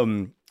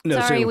 No,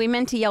 Sorry, so we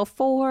meant to yell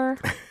 4.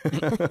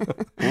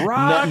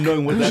 not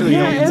knowing what that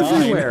Yeah, means.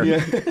 everywhere.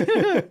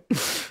 Yeah.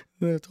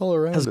 It's all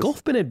around Has us.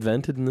 golf been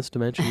invented in this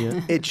dimension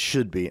yet? It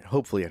should be.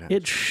 Hopefully it has.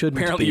 It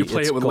shouldn't Apparently, be. you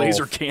play It's it with golf.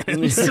 laser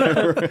cannons.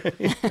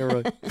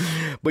 Right.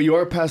 But you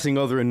are passing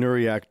other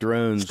Nuriak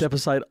drones. Step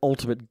aside,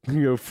 ultimate,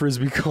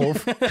 frisbee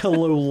golf.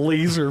 Hello,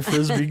 laser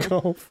frisbee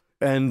golf.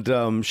 And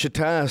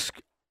Shatask,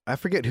 I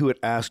forget who it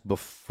asked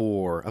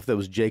before, if that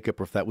was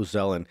Jacob or if that was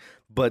Zelen,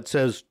 but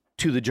says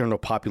to the general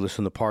populace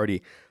in the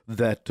party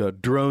that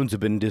drones have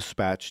been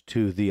dispatched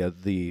to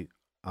the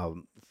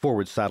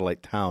forward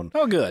satellite town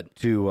Oh, good.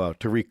 to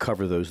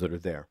recover those that are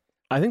there.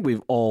 I think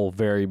we've all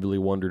variably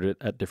wondered it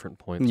at different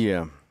points.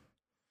 Yeah.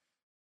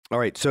 All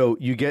right, so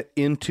you get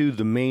into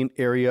the main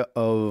area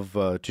of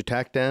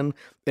Chik'Dakdahn,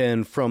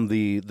 and from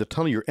the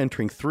tunnel you're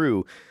entering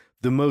through,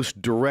 the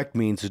most direct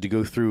means is to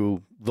go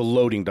through the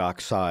loading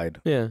dock side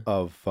Yeah.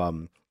 of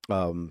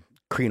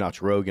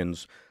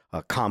Kreen'Ochrogin's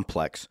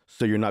complex.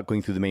 So you're not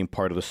going through the main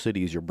part of the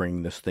city as you're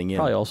bringing this thing in.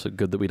 Probably also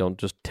good that we don't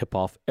just tip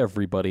off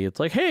everybody. It's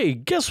like, hey,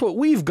 guess what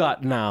we've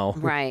got now?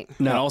 Right.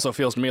 And it also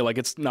feels to me like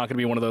it's not going to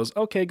be one of those,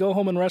 okay, go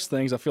home and rest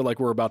things. I feel like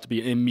we're about to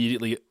be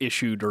immediately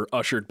issued or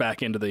ushered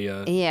back into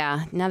the...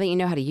 Yeah. Now that you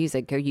know how to use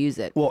it, go use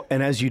it. Well,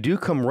 and as you do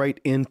come right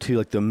into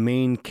like the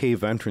main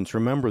cave entrance,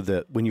 remember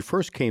that when you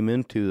first came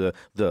into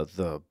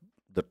the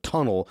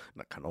tunnel,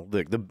 not tunnel,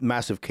 the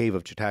massive cave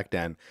of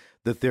Chik'Dakdahn,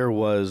 that there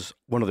was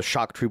one of the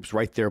shock troops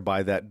right there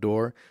by that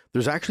door.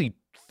 There's actually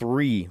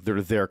 3 that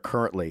are there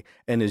currently,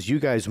 and as you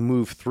guys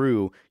move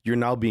through, you're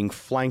now being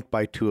flanked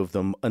by 2 of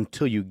them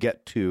until you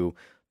get to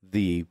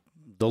the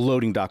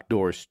loading dock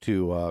doors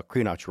to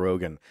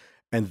Kreen'Ochrogin,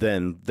 and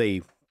then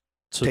they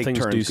So take things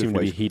turns do seem to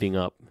be ways. heating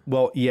up.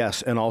 Well,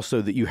 yes, and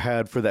also that you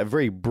had for that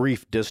very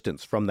brief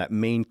distance from that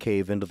main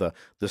cave into the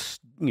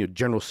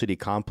general city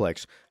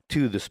complex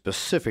to the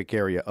specific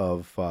area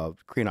of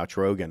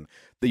Kreen'Ochrogin,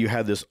 that you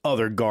had this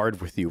other guard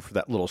with you for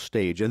that little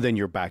stage, and then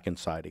you're back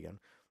inside again,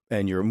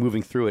 and you're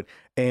moving through it,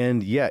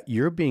 and yet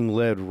you're being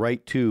led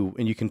right to,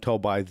 and you can tell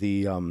by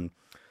the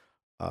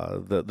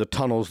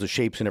tunnels, the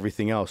shapes, and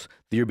everything else,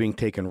 that you're being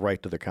taken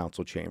right to the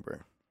council chamber.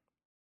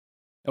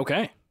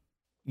 Okay.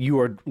 You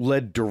are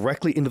led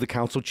directly into the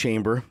council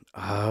chamber.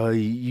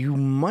 You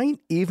might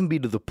even be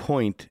to the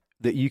point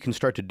that you can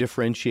start to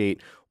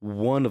differentiate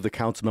one of the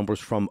council members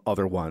from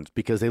other ones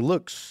because they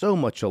look so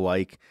much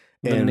alike.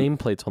 The And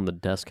nameplates on the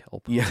desk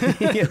help. yeah,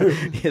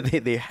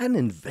 they hadn't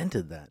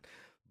invented that.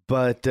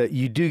 But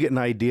you do get an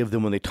idea of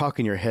them when they talk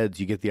in your heads.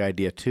 You get the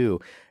idea too.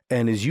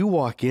 And as you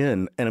walk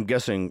in, and I'm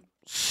guessing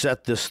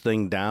set this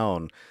thing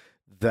down,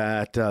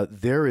 that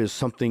there is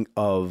something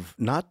of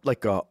not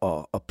like a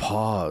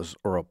pause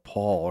or a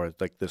pall or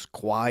like this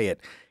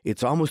quiet.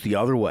 It's almost the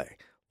other way.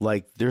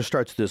 Like there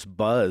starts this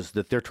buzz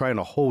that they're trying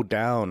to hold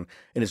down,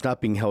 and it's not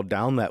being held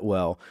down that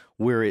well,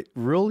 where it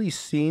really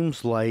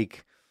seems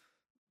like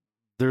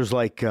there's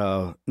like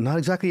not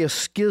exactly a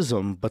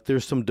schism, but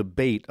there's some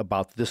debate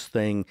about this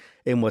thing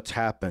and what's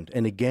happened.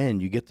 And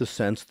again, you get the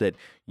sense that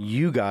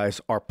you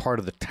guys are part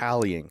of the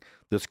tallying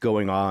that's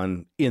going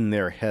on in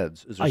their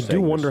heads. As they're I saying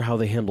do this. wonder how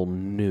they handle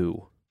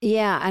new.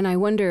 Yeah, and I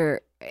wonder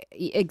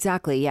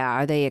exactly. Yeah,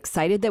 are they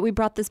excited that we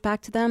brought this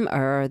back to them,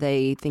 or are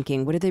they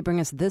thinking, "What did they bring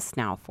us this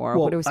now for?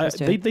 Well, what are we supposed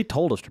to?" they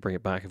told us to bring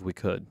it back if we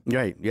could.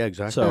 Right, yeah,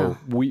 exactly. So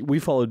we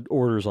followed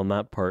orders on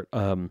that part.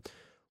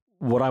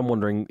 What I'm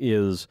wondering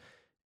is,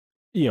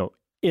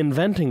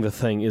 inventing the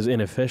thing is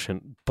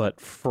inefficient, but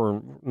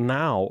for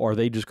now, are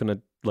they just going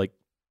to like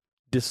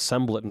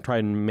disassemble it and try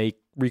and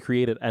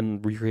recreate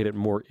it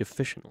more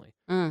efficiently?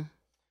 Mm.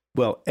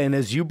 Well, and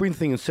as you bring the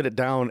thing and sit it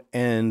down,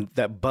 and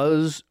that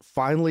buzz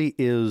finally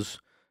is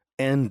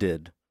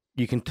ended,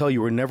 you can tell you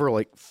were never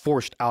like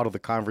forced out of the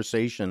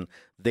conversation.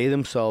 They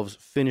themselves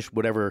finished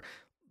whatever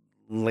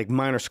like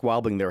minor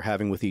squabbling they're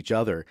having with each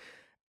other.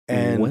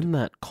 And when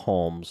that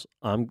calms,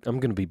 I'm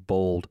going to be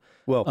bold.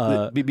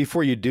 well,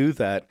 before you do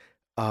that,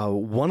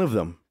 one of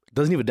them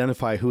doesn't even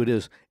identify who it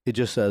is. It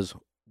just says,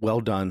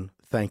 "Well done,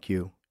 thank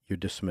you, you're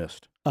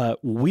dismissed."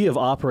 We have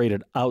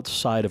operated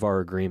outside of our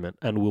agreement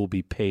and will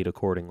be paid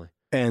accordingly.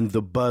 And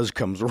the buzz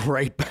comes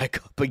right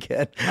back up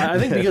again. I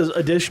think because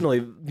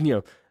additionally,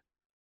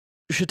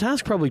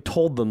 Shatask probably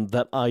told them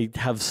that I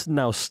have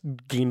now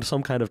gained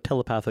some kind of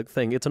telepathic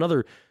thing. It's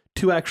another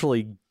to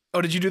actually.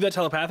 Oh, did you do that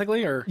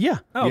telepathically or? Yeah.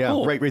 Oh, yeah,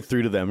 cool. right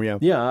through to them. Yeah.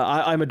 Yeah,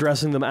 I'm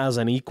addressing them as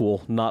an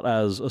equal, not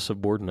as a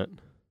subordinate.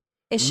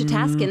 Is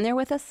Shatask in there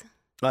with us?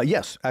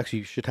 Yes,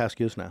 actually, Shatask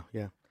is now.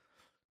 Yeah.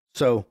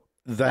 So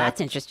That's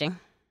interesting.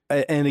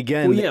 And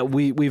again, Well, yeah,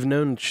 we've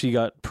known she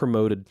got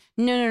promoted.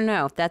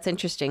 No. That's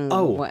interesting.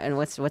 Oh. And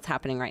what's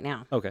happening right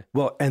now? Okay.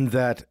 well, and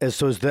that as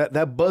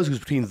that buzz goes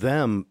between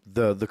them,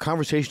 the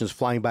conversation is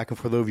flying back and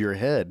forth over your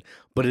head.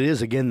 But it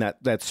is again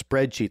that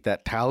spreadsheet,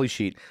 that tally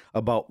sheet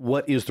about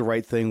what is the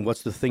right thing,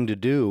 what's the thing to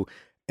do,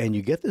 and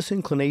you get this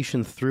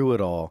inclination through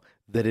it all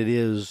that it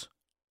is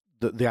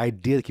the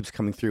idea that keeps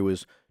coming through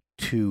is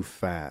too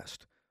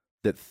fast,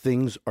 that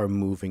things are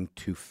moving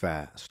too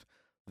fast,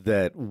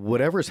 that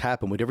whatever's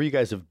happened, whatever you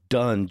guys have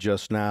done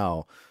just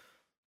now,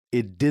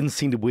 it didn't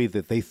seem to be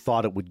that they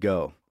thought it would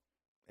go.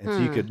 And so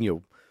you could,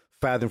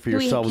 fathom for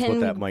yourselves what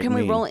that might mean. Can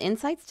we roll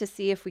insights to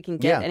see if we can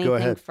get go anything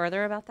ahead.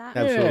 further about that?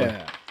 Absolutely.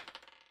 Yeah.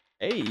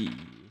 Hey.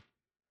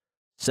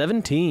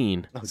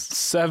 17.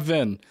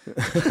 7.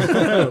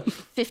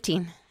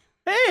 15.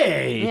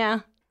 Hey! Yeah.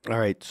 All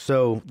right,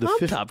 so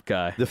I'm top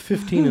guy. the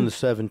 15 and the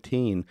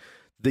 17,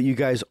 that you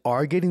guys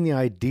are getting the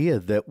idea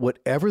that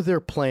whatever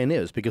their plan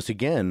is, because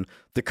again,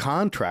 the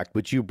contract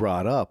which you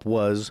brought up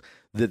was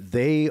that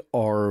they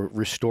are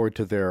restored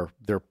to their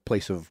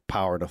place of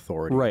power and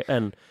authority. Right,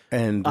 and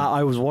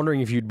I was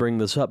wondering if you'd bring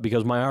this up,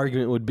 because my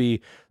argument would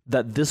be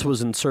that this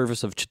was in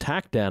service of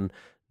Chik'Dakdahn,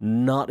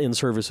 not in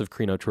service of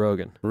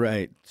Kreen'Ochrogin.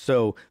 Right,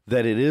 so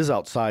that it is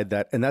outside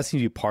that, and that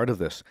seems to be part of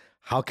this.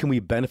 How can we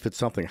benefit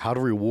something? How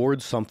to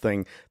reward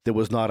something that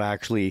was not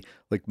actually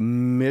like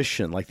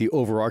mission, like the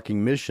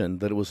overarching mission,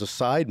 that it was a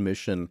side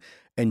mission.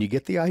 And you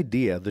get the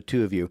idea, the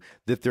two of you,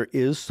 that there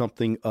is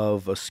something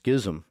of a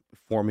schism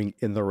forming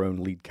in their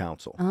own lead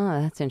council.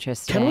 Oh, that's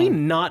interesting. Can we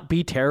not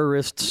be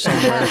terrorists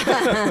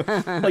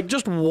somewhere? Like,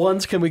 just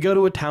once, can we go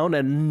to a town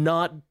and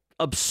not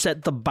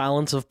upset the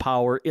balance of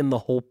power in the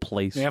whole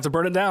place? You have to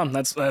burn it down.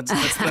 That's the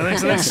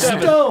next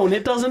step. Stone,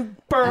 it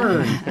doesn't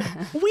burn.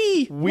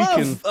 We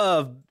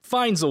can-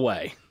 finds a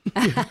way.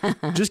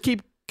 Just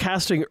keep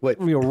casting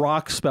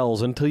rock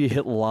spells until you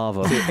hit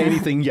lava.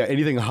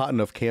 anything hot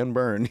enough can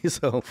burn.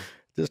 So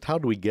just how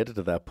do we get it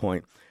to that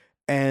point?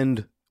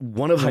 And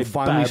one of them I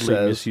finally badly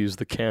says, misuse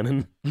the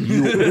cannon.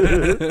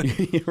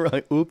 you're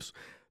right, oops,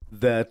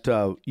 that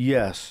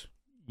yes,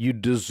 you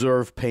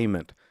deserve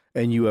payment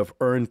and you have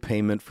earned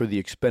payment for the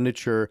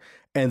expenditure.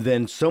 And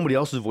then somebody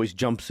else's voice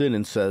jumps in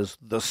and says,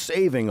 the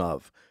saving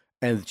of,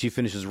 and she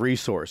finishes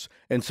resource.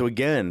 And so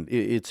again,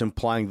 it's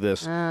implying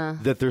this,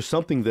 that there's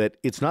something that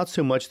it's not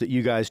so much that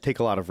you guys take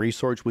a lot of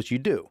resource, which you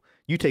do.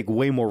 You take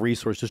way more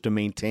resources to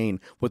maintain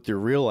what they're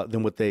real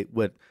than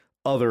what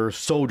other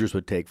soldiers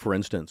would take, for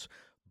instance.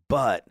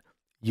 But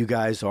you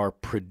guys are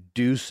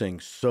producing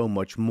so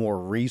much more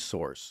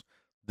resource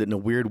that in a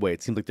weird way,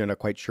 it seems like they're not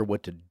quite sure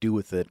what to do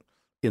with it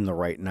in the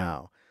right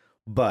now.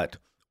 But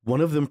one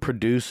of them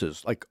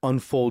produces, like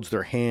unfolds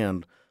their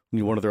hand,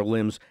 one of their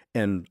limbs,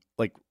 and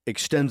like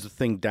extends the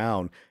thing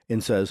down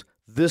and says,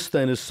 this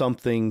then is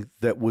something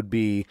that would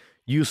be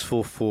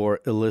useful for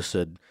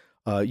illicit.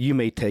 You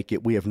may take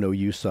it. We have no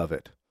use of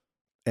it.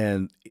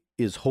 And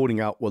is holding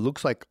out what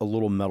looks like a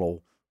little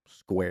metal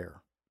square.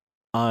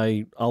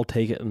 I'll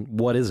take it. And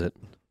what is it?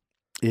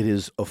 It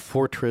is a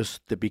fortress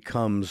that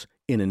becomes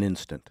in an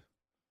instant.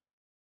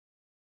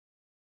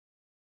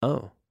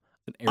 Oh.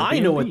 An I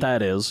know what Airbnb.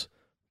 that is.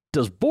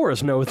 Does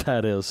Boris know what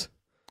that is?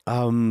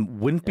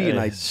 Wouldn't be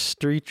an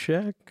street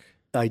check?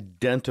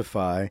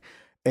 identify.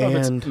 Oh, if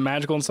And it's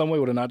magical in some way,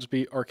 would it not just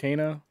be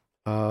Arcana?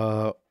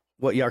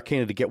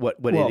 Arcana to get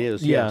what Well, it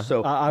is. yeah,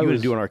 So I you would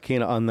was- do an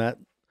Arcana on that.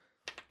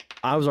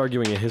 I was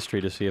arguing a history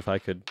to see if I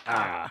could.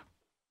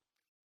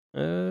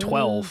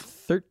 12.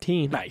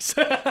 13. Nice.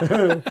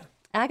 I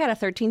got a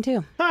 13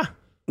 too.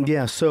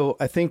 Yeah, so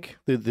I think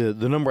the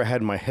number I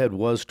had in my head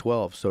was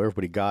 12. So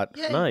everybody got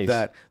Nice.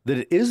 that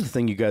it is the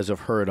thing you guys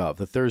have heard of,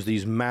 that there's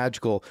these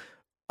magical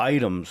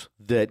items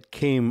that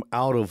came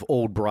out of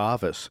Old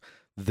Bravis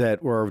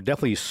that were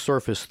definitely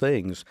surface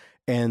things,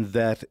 and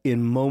that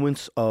in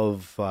moments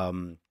of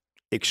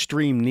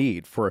extreme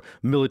need for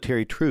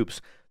military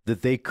troops,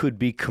 that they could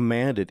be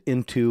commanded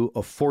into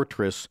a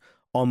fortress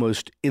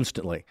almost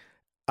instantly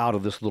out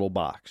of this little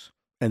box,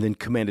 and then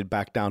commanded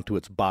back down to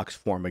its box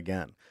form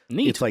again.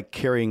 Neat. It's like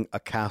carrying a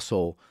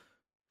castle,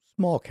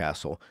 small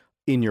castle,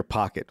 in your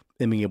pocket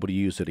and being able to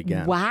use it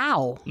again.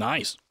 Wow.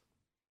 Nice.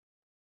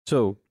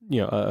 So,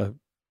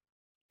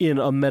 in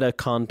a meta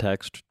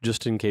context,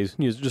 just in case,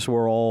 just so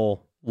we're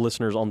all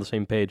listeners on the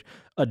same page,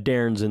 a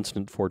Dairn's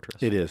Instant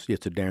Fortress. It is.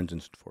 It's a Dairn's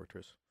Instant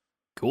Fortress.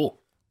 Cool.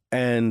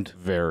 And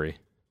Very.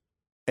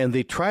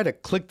 they try to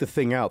click the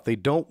thing out. They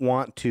don't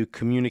want to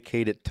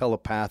communicate it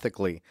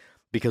telepathically,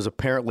 because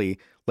apparently,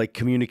 like,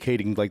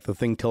 communicating like the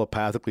thing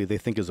telepathically, they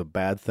think is a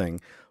bad thing.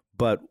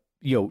 But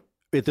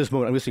at this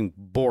moment, I'm guessing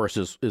Boris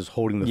is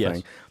holding the Yes.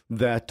 thing.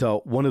 That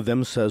one of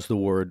them says the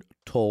word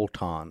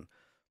Tolton,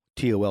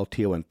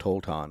 Tolton,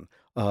 Tolton.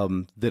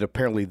 That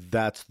apparently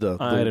that's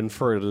I'd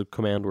infer the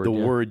command word. the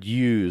yeah. word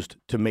used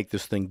to make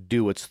this thing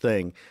do its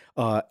thing.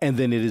 And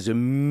then it is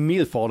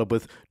immediately followed up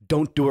with,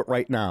 don't do it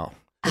right now.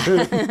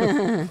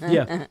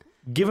 Yeah.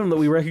 Given that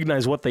we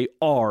recognize what they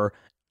are,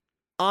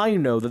 I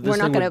know that this We're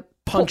not thing gonna would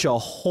punch a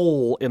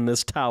hole in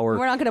this tower.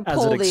 We're not going to as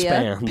pull it the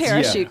expands.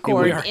 parachute Yeah.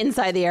 cord We are-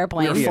 inside the We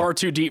airplane. are far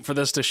too deep for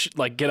this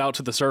to get out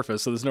to the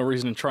surface, so there's no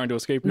reason in trying to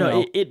escape.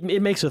 No, now.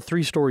 it makes a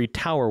 3-story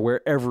tower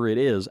wherever it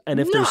is, and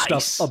if there's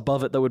Nice. stuff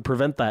above it that would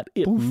prevent that,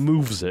 it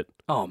moves it.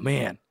 Oh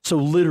man. So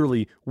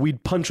literally,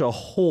 we'd punch a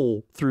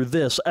hole through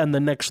this and the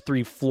next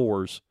 3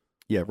 floors.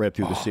 Yeah, right up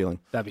through the ceiling.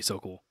 That'd be so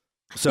cool.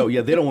 So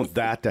yeah, they don't want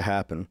that to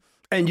happen.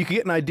 And you can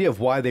get an idea of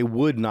why they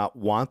would not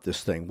want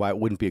this thing, why it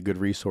wouldn't be a good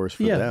resource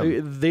for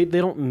them. they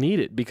don't need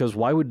it, because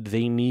why would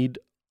they need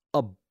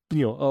a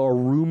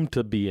room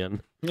to be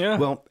in? Yeah.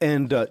 Well,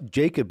 and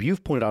Jacob,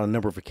 you've pointed out a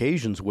number of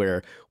occasions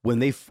where when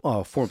they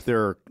form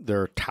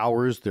their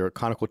towers, their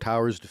conical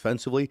towers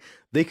defensively,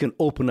 they can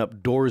open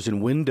up doors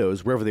and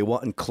windows wherever they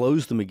want and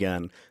close them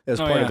again as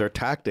part of their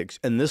tactics.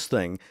 And this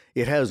thing,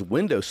 it has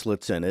window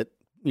slits in it.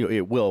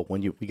 It will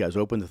when you guys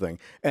open the thing,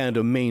 and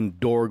a main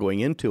door going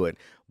into it.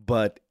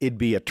 But it'd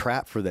be a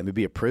trap for them. It'd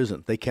be a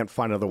prison. They can't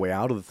find another way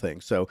out of the thing.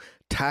 So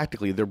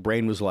tactically, their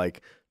brain was like,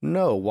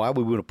 no, why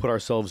would we want to put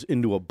ourselves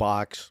into a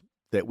box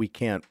that we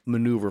can't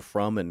maneuver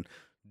from and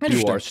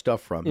do our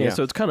stuff from? Yeah,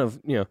 so it's kind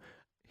of, you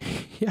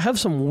have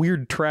some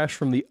weird trash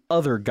from the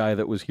other guy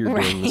that was here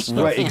doing this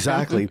stuff. Right,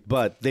 exactly.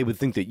 But they would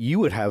think that you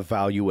would have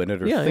value in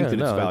it or think that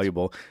it's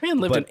valuable. Man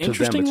lived an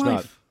interesting life.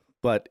 Not.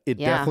 But it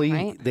definitely,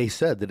 right? they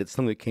said that it's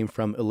something that came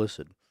from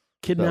illicit.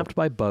 Kidnapped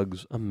by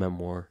Bugs, a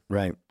memoir.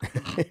 Right,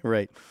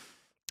 right.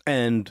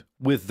 And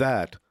with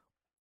that,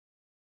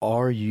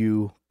 are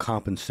you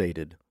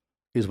compensated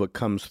is what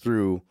comes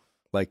through,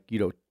 like,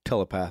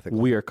 telepathically.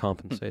 We are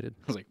compensated.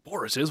 I was like,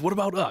 Boris is, what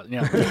about us?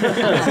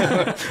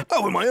 Yeah.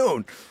 Oh, on my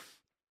own.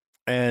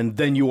 And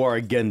then you are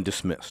again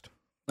dismissed.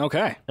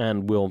 Okay.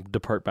 And we'll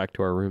depart back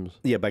to our rooms.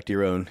 Yeah, back to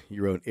your own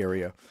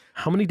area.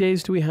 How many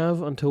days do we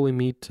have until we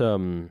meet,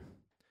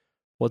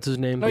 what's his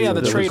name? Oh, yeah,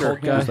 the traitor.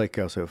 It was like,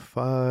 so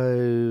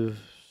 5,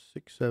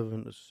 6,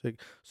 7,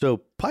 6. So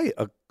probably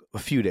a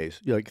few days,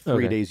 like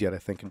 3 days yet, I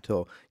think,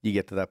 until you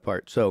get to that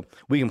part. So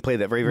we can play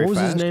that very, very fast.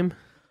 What was his name?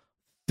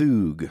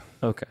 Thug.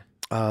 Okay.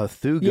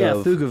 Thug.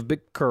 Yeah, Thug of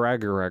Big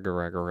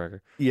Karag.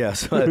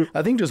 Yes,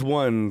 I think just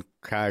one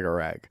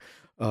Kagarag.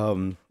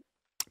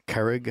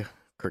 Kerrig.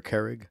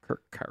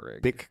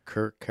 Bick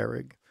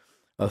Kerrig.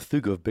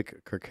 Thug of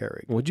Bick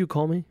Kerrig. What'd you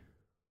call me?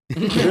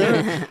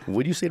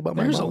 What do you say about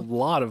my There's mom? a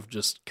lot of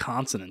just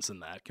consonants in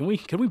that. Can we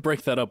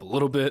break that up a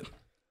little bit?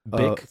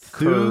 Bick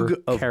Thug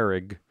of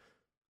Kerrig.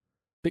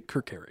 Bick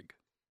Kerrig.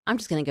 I'm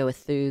just going to go with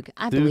Thug.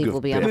 I Thug believe of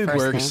we'll be on a Bick. first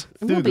Works. name.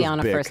 We'll Thug be of on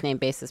a Bick. first name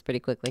basis pretty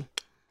quickly.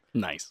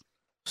 Nice.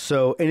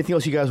 So anything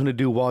else you guys want to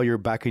do while you're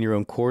back in your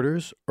own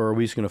quarters, or are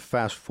we just going to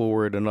fast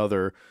forward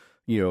another,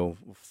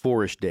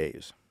 4-ish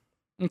days?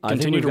 I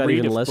think we've got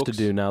even less to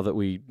do now that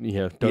we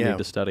don't need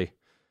to study.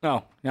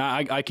 Oh,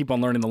 yeah, I keep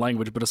on learning the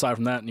language, but aside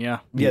from that, yeah.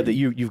 Yeah, that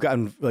you've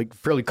gotten like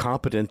fairly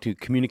competent to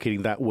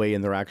communicating that way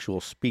in their actual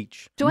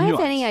speech. Do I have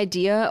any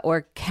idea,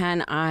 or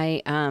can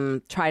I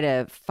try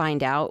to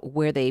find out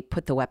where they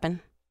put the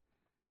weapon?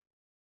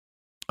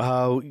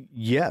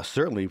 Yeah,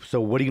 certainly. So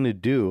what are you going to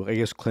do? I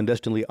guess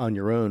clandestinely on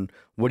your own.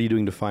 What are you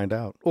doing to find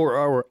out?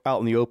 Or out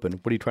in the open?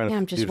 What are you trying to Yeah,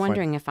 I'm do just to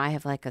wondering if I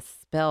have like a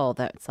spell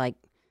that's like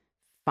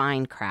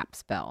find crap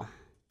spell.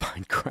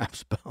 Find crap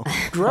spell.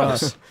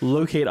 Gross.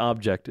 Locate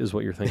object is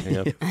what you're thinking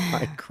of.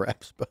 Find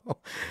crap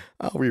spell.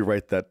 I'll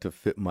rewrite that to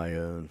fit my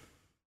own.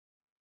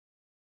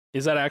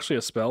 Is that actually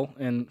a spell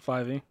in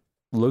 5e?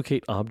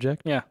 Locate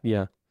object? Yeah.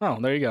 Yeah. Oh,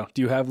 there you go.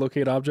 Do you have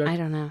locate object? I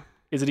don't know.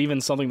 Is it even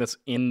something that's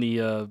in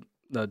the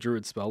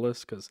druid spell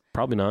list? Because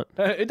Probably not.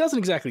 it doesn't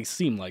exactly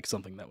seem like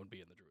something that would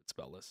be in the druid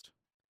spell list.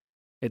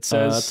 It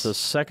says That's a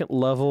second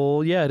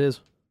level. Yeah, it is.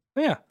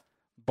 yeah,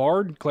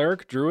 bard,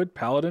 cleric, druid,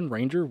 paladin,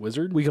 ranger,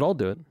 wizard. We could all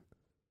do it.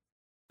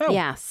 Oh,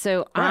 Yeah,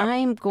 so crap.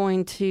 I'm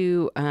going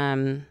to,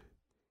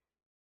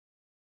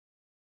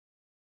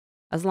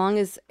 as long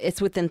as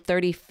it's within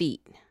 30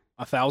 feet.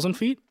 1,000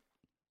 feet.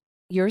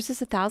 Yours is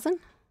 1,000?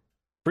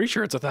 Pretty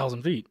sure it's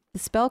 1,000 feet. The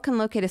spell can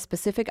locate a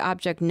specific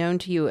object known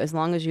to you as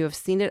long as you have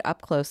seen it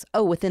up close.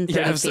 Oh, within 30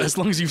 Yeah, feet. as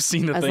long as you've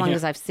seen the As thing. long yeah.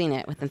 as I've seen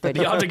it within 30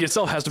 The feet. object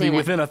itself has to be Seen it.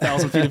 within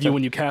 1,000 feet of you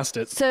when you cast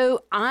it.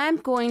 So I'm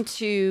going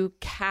to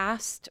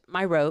cast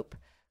my rope,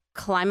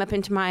 climb up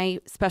into my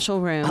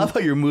special room. How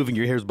about you're moving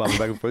your hairs bobbing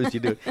back and forth?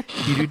 You do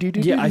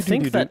it. Yeah, I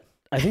think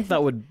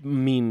that would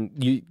mean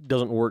you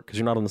doesn't work because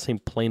you're not on the same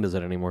plane as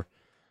it anymore.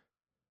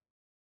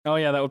 Oh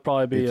yeah, that would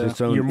probably be. It's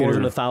its own You're more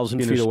than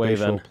 1,000 feet away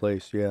then.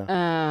 place, yeah.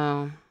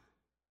 Oh.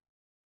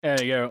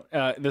 There you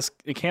go.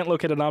 It can't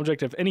locate an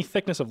object of any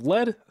thickness of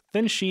lead,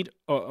 thin sheet,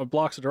 or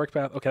blocks a direct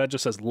path. Okay, that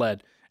just says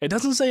lead. It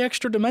doesn't say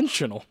extra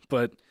dimensional,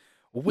 but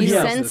we You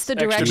have sense this the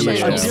extra direction.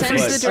 dimensional. You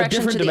sense the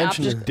direction to the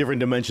dimension. object. Different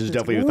dimensions,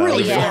 definitely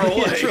Really,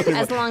 1,000 yeah.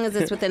 As long as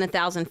it's within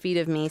 1,000 feet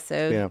of me.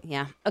 So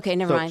yeah. Okay,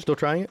 never So, mind. still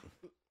trying it?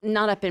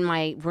 Not up in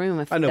my room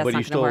if I know, that's but not you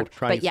going to still work.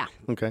 trying. But yeah,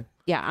 Okay.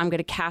 I'm going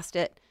to cast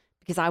it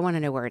because I want to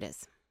know where it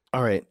is.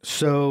 All right.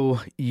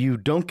 So you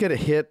don't get a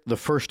hit the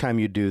first time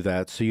you do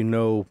that. So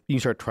you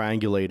start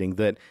triangulating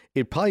that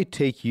it'd probably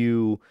take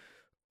you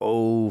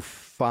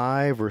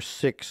 5 or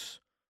 6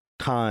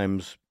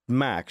 times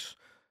max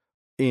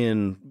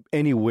in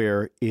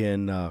anywhere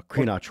in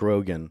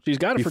Kreen'Ochrogin. She's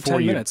got it for Before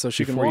 10 you- minutes, so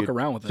she can before walk you-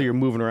 around with So it. you're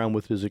moving around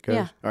with it as it goes?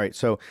 Yeah. All right.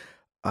 So,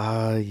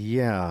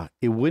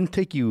 it wouldn't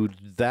take you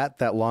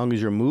that long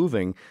as you're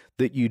moving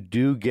that you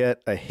do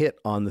get a hit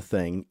on the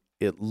thing.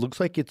 It looks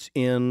like it's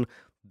in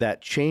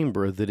that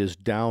chamber that is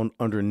down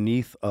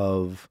underneath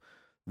of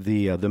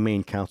the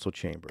main council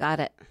chamber. Got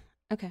it.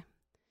 Okay.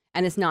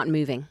 And it's not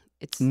moving.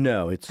 It's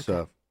No, it's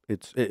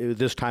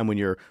this time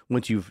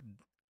once you've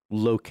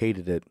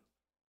located it,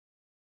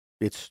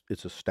 it's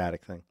a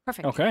static thing.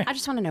 Perfect. Okay. I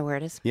just want to know where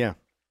it is. Yeah.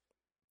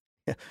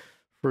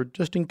 For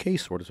just in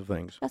case sorts of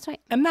things. That's right.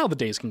 And now the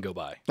days can go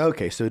by.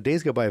 Okay, so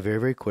days go by very,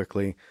 very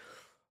quickly,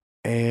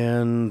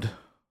 and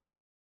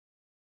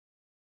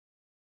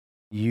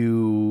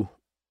you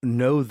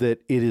know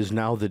that it is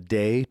now the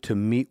day to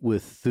meet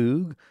with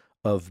Thug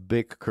of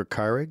Big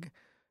Kreen'Ochrogin,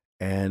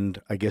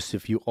 and I guess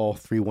if you all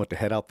three want to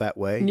head out that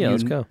way,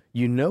 Let's go.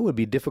 You know it would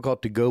be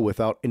difficult to go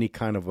without any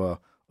kind of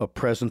a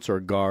presence or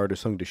a guard or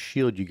something to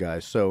shield you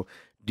guys. So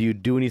do you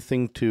do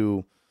anything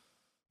to...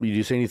 Did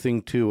you say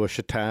anything to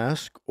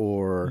Chik'Dakdahn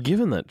or...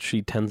 Given that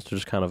she tends to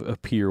just kind of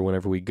appear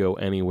whenever we go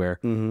anywhere,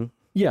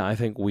 yeah, I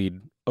think we'd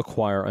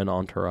acquire an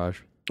entourage.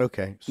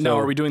 Okay. So Now,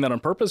 are we doing that on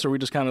purpose, or are we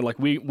just kind of like,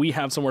 we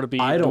have somewhere to be?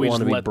 I don't we want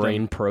just to be let them-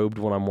 brain probed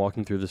when I'm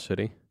walking through the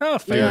city. Oh,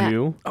 fair. Yeah.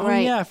 You? Oh,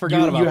 Right. yeah, I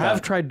forgot about You that.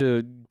 have tried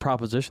to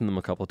proposition them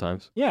a couple of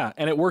times. Yeah,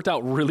 and it worked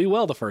out really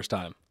well the first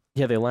time.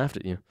 Yeah, they laughed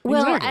at you.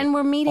 Well, Exactly. and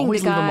we're meeting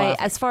Always the leave 'em guy,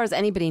 laughing. as far as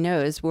anybody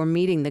knows, we're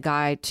meeting the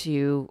guy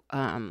to,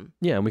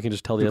 Yeah, and we can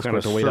just tell the Who kind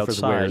escort of to wait surface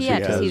outside. wears yeah, he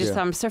because he has, just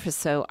on the surface,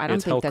 so I don't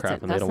It's think that's hellcrap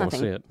it. and they That's don't wanna nothing.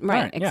 see it.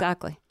 Right, Right, yeah.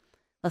 exactly.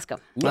 Let's go.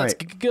 Let's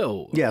right.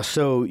 go. Yeah,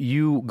 so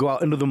you go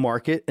out into the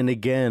market, and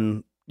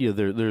again,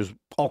 there's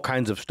all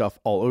kinds of stuff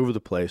all over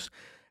the place,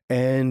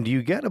 and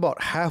you get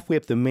about halfway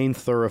up the main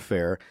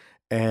thoroughfare,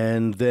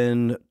 and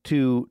then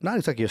to not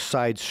exactly a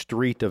side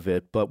street of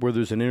it, but where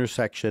there's an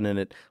intersection, and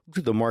it looks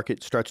like the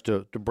market starts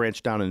to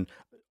branch down in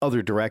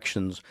other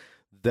directions,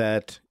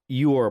 that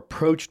you are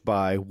approached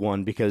by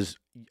one, because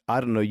I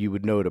don't know, you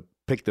would know to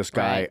pick this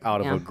guy Right,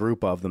 out of yeah. a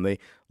group of them. They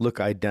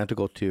look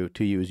identical to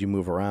you as you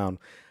move around.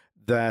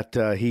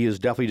 That he is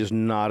definitely just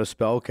not a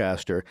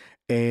spellcaster,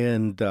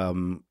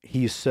 and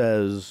he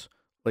says,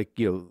 like,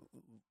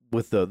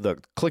 with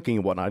the clicking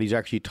and whatnot, he's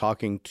actually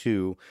talking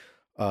to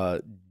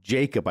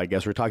Jacob, I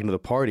guess, or talking to the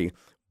party,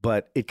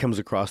 but it comes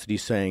across that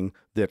he's saying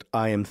that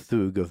I am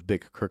Thug of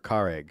Big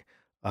Kreen'Ochrogin.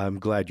 I'm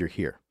glad you're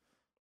here.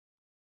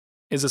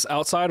 Is this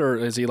outside, or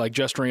is he like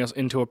gesturing us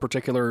into a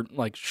particular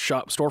like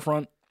shop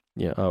storefront?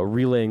 Yeah,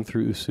 relaying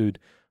through Usud.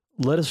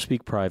 Let us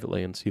speak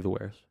privately and see the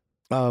wares.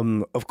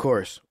 Of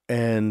course,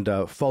 and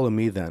follow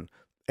me then,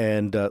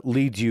 and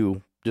leads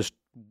you just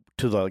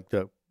to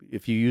the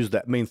if you use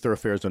that main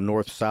thoroughfare as a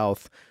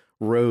north-south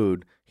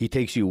road, he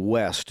takes you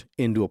west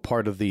into a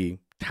part of the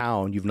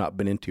town you've not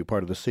been into,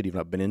 part of the city you've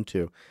not been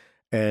into,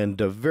 and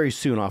very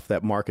soon off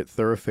that market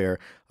thoroughfare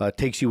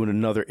takes you in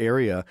another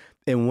area,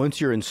 and once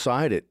you're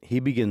inside it, he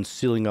begins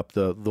sealing up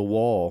the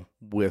wall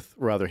with,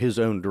 rather, his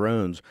own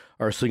drones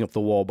are sealing up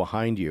the wall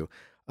behind you.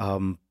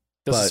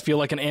 Does this feel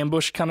like an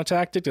ambush kind of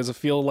tactic? Does it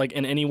feel like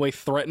in any way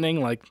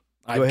threatening? Like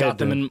I've ahead, got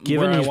them in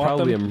Given where he's I want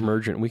probably them?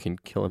 emergent, we can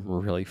kill him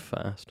really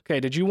fast. Okay,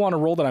 did you want a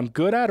role that I'm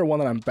good at or one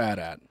that I'm bad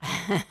at?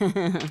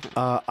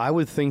 I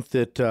would think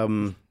that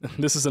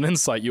This is an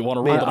insight. You want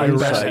a role that I I'm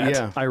insight, bad at?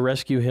 yeah. I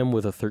rescue him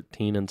with a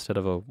 13 instead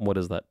of a, what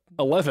is that,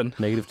 11.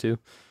 -2?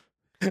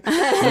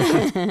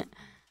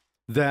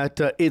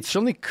 that it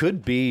certainly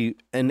could be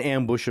an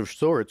ambush of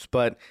sorts,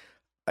 but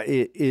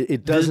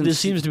it doesn't. This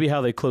seems to be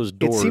how they close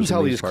doors. It seems in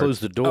how they these just parts. close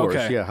the doors.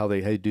 Okay. Yeah, how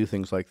they do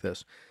things like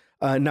this.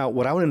 Now,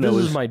 what I want to know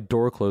This is, is my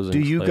door closing. do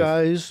you slave.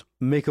 guys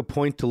make a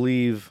point to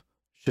leave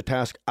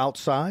Chik'Dakdahn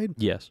outside?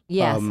 Yes.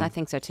 Yes, I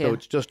think so too. So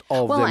it's just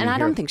all of well, them and in I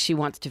here. don't think she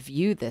wants to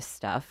view this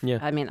stuff. Yeah.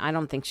 I mean, I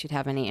don't think she'd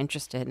have any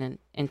interest in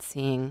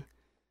seeing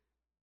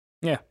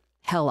Yeah.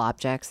 hell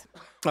objects.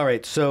 All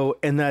right, so,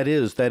 and that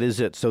is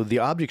it. So the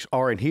objects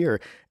are in here,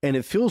 and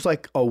it feels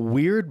like a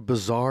weird,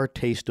 bizarre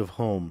taste of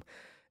home,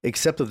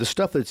 except that the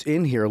stuff that's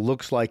in here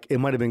looks like it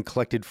might have been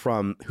collected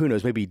from, who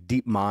knows, maybe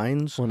deep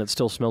mines. When it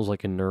still smells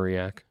like a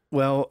Nuriak.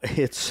 Well,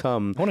 it's I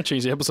want to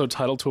change the episode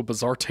title to A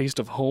Bizarre Taste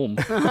of Home.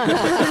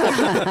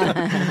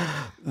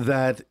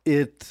 that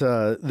it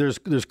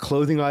there's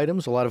clothing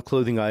items, a lot of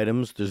clothing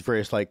items. There's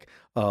various like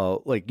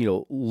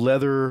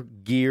leather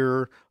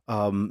gear,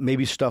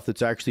 maybe stuff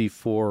that's actually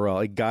for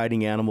like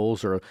guiding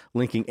animals or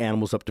linking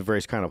animals up to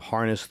various kind of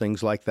harness,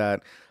 things like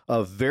that.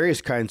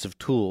 Various kinds of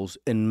tools,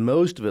 and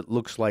most of it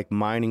looks like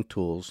mining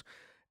tools.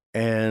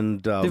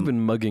 And They've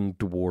been mugging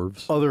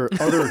dwarves.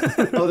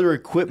 other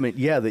equipment,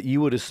 yeah, that you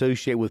would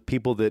associate with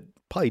people that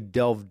probably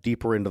delve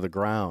deeper into the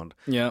ground.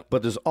 Yeah.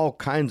 But there's all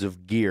kinds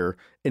of gear,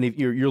 and if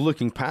you're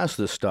looking past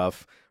this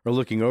stuff or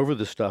looking over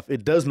this stuff,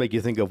 it does make you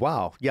think of,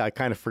 wow, yeah, I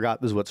kind of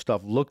forgot this is what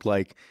stuff looked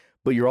like.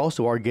 But you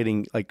also are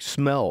getting like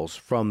smells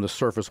from the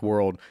surface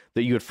world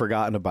that you had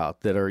forgotten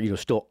about that are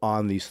still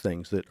on these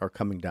things that are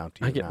coming down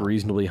to you. I get now.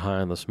 reasonably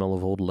high on the smell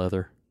of old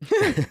leather.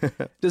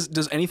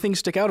 Does anything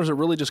stick out, or is it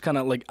really just kind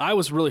of like, I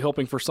was really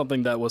hoping for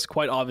something that was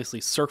quite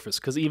obviously surface,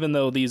 because even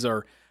though these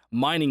are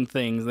mining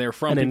things, they're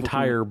from An people who-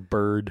 entire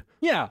bird.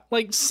 yeah,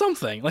 like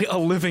something, like a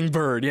living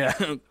bird, yeah.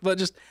 But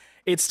just,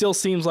 it still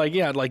seems like,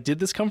 yeah, like, did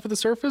this come from the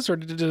surface, or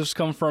did it just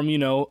come from,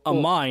 a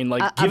mine,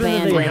 like, a given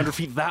band. 300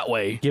 feet that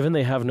way? Given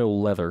they have no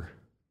leather,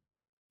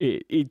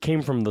 it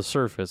came from the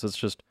surface. It's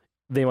just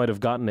they might have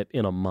gotten it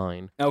in a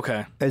mine.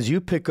 Okay. As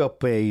you pick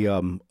up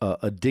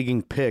a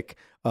digging pick,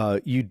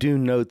 you do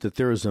note that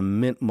there is a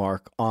mint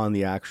mark on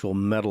the actual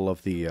metal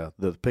of the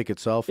pick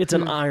itself. It's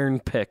an iron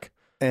pick.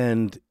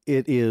 And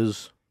it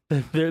is...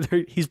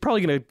 He's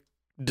probably going to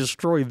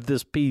destroy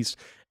this piece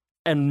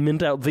and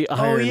mint out the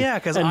iron. Oh, yeah,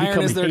 because and iron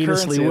become is their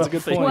heinously currency. That's a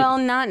good wealthy. point. Well,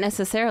 not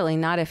necessarily.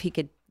 Not if he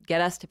could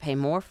get us to pay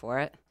more for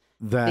it,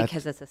 that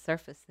because it's a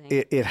surface thing.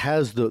 it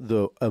has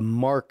a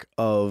mark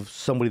of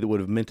somebody that would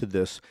have minted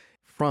this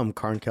from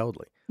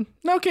Kreen'Ochrogin.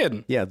 No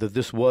kidding. Yeah, that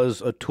this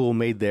was a tool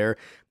made there.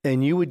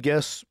 And you would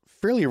guess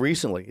fairly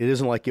recently. It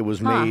isn't like it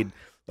was made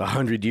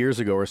 100 years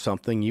ago or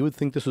something. You would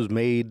think this was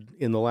made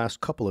in the last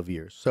couple of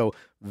years. So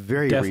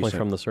very Definitely recent.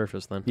 from the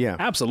surface then. Yeah.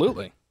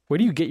 Absolutely. Where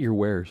do you get your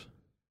wares?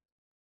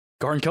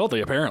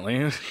 Kreen'Ochrogin,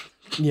 apparently.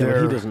 Yeah,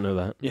 They're- he doesn't know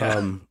that.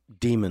 Yeah.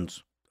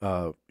 Demons,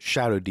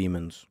 shadow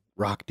demons,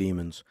 rock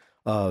demons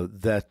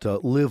that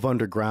live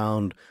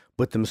underground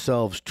but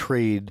themselves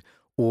trade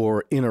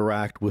or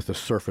interact with the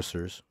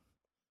surfacers.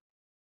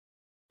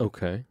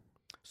 Okay.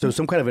 So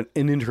some kind of an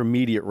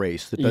intermediate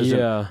race that doesn't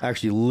Yeah.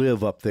 actually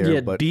live up there.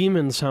 Yeah, but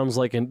demon sounds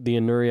like the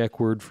Anuriak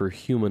word for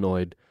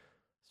humanoid.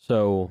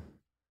 So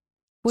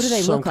What do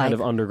they some look kind like?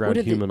 of underground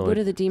humanoid. What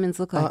do the demons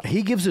look like?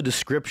 he gives a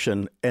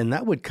description, and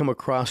that would come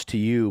across to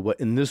you. What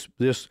in this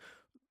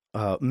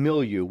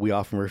milieu we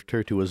often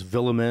refer to as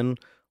villamen,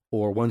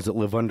 or ones that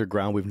live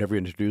underground. We've never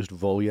introduced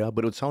Volya,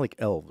 but it would sound like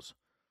elves.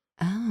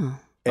 Oh.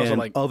 And Also,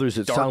 like others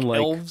that Dark sound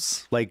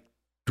elves. like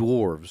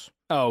dwarves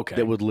Oh, okay.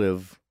 that would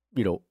live,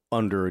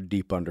 under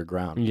deep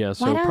underground. Yeah, Why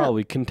so not?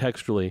 probably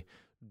contextually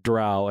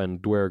Drow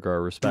and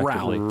Dwergar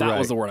respectively. Drow. That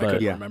was the word I But-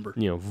 couldn't yeah. remember.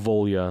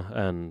 Volya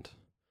and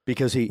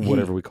Because he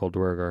whatever we call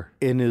Dwergar.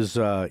 in his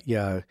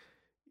Ilvad,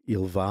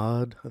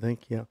 I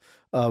think, yeah.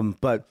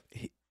 But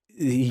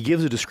he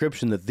gives a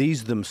description that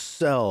these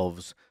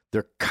themselves,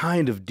 they're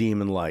kind of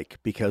demon-like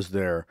because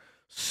they're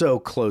so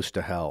close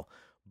to hell,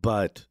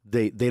 but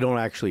they don't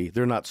actually,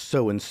 they're not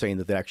so insane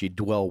that they actually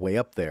dwell way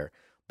up there,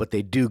 but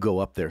they do go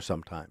up there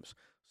sometimes.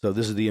 So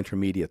this is the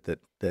intermediate that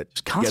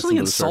Just constantly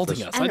gets into the insulting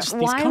surface. us.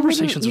 These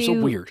conversations are so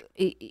weird.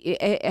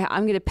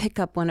 I'm going to pick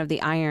up one of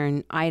the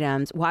iron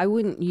items. Why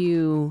wouldn't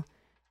you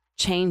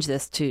change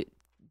this to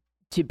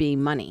be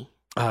money?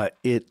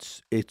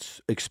 It's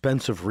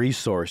expensive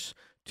resource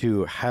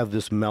to have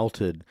this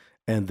melted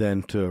and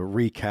then to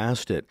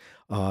recast it.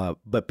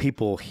 But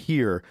people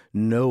here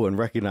know and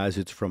recognize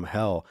it's from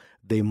hell.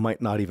 They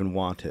might not even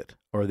want it,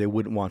 or they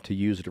wouldn't want to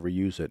use it or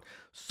reuse it.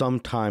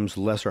 Sometimes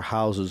lesser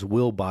houses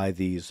will buy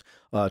these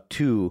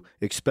to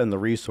expend the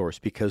resource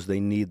because they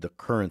need the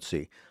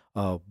currency.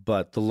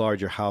 But the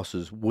larger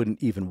houses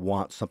wouldn't even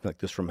want something like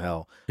this from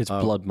hell. It's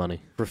blood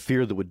money. For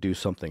fear that would do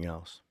something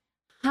else.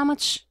 How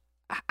much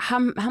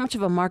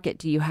of a market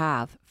do you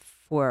have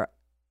for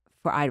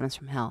items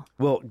from hell?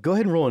 Well, go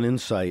ahead and roll an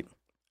insight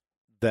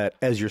that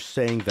as you're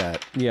saying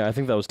that. Yeah, I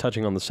think that was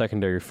touching on the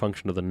secondary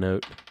function of the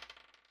note.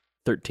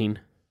 13.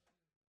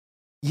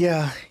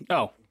 Yeah,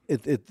 Oh,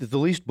 at the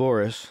least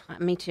Boris.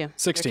 Me too.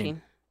 16.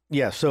 13.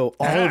 Yeah, so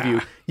all of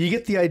you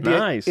get the idea.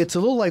 Nice. It's a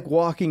little like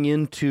walking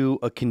into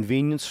a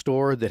convenience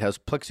store that has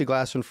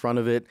plexiglass in front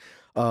of it.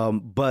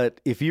 But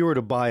if you were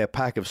to buy a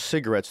pack of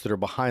cigarettes that are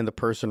behind the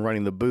person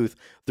running the booth,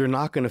 they're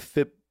not going to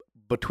fit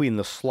between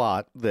the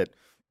slot that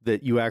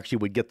you actually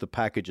would get the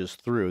packages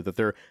through, that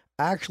they're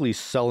actually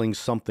selling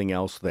something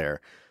else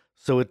there.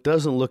 So it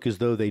doesn't look as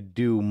though they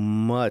do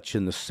much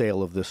in the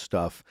sale of this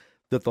stuff,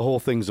 that the whole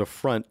thing's a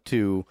front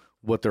to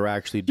what they're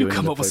actually you doing. come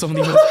in the up with place. some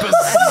of the most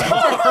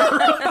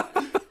bizarre.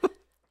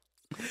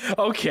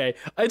 Okay,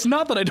 it's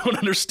not that I don't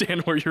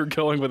understand where you're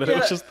going with it. It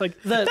was just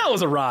like that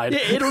was a ride.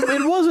 It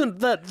wasn't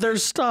that their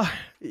stock.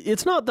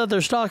 It's not that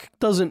their stock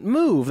doesn't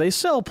move. They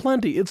sell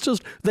plenty. It's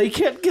just they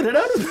can't get it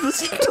out of the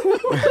store.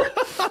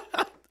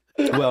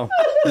 Well,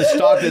 the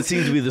stock that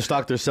seems to be the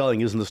stock they're selling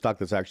isn't the stock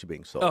that's actually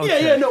being sold.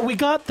 Okay. Yeah, no, we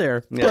got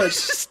there. Yeah.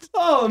 But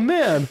oh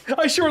man,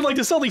 I sure would like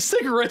to sell these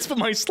cigarettes, but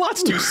my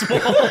slot's too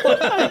small.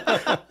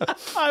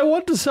 I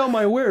want to sell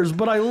my wares,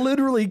 but I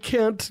literally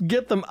can't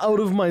get them out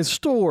of my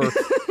store.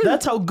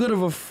 That's how good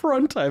of a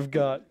front I've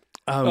got.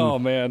 Oh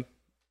man,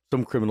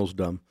 Some criminals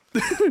dumb,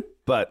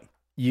 but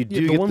you do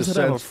Yeah, the get ones the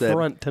that have a sense that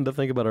front tend to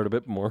think about it a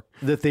bit more.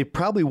 they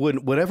probably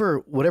wouldn't.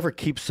 Whatever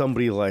keeps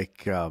somebody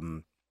like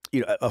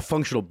a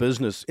functional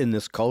business in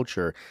this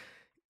culture,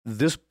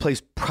 this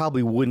place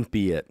probably wouldn't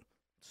be it.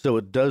 So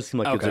it does seem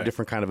like it's a Okay.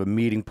 different kind of a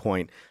meeting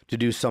point to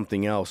do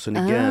something else. And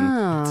again,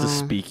 It's a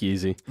Oh.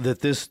 speakeasy, that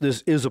this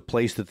is a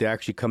place that they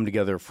actually come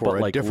together for but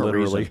a like different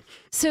literally. reason.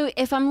 So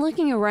if I'm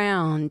looking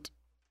around,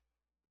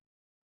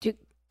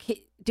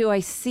 do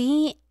I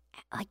see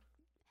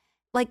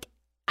like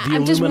The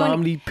I'm just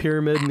Illuminati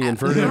pyramid and the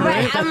inverted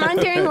right? ring. I'm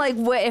wondering like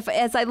what if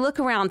as I look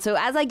around. So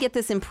as I get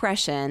this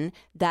impression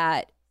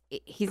that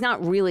he's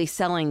not really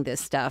selling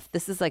this stuff.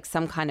 This is like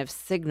some kind of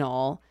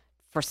signal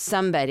for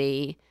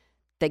somebody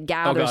that oh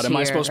gathers god, am I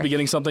here. supposed to be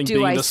getting something Do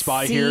being I the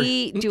spy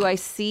here? Do I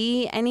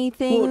see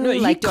anything? Well, no,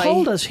 like, he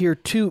called us here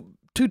to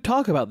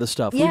talk about this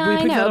stuff. Yeah, we I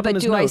picked that know, up in but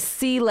his do I notes.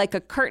 see like a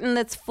curtain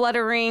that's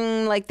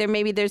fluttering? Like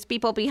there's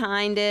people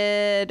behind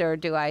it, or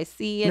do I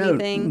see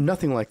anything? No,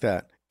 nothing like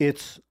that.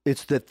 It's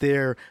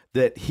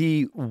that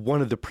he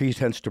wanted the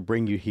pretense to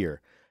bring you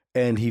here.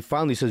 And he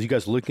finally says, you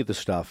guys looking at the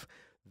stuff,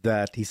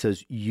 that he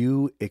says,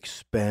 you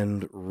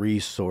expend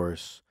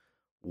resource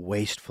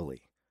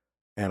wastefully.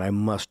 And I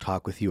must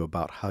talk with you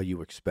about how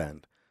you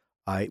expend.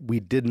 We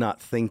did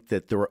not think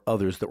that there were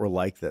others that were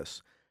like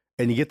this.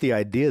 And you get the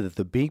idea that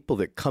the people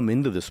that come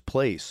into this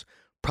place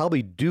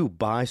probably do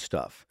buy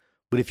stuff.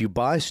 But if you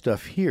buy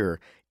stuff here,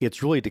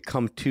 it's really to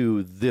come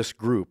to this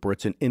group, or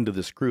it's into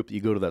this group that you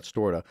go to that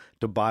store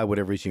to buy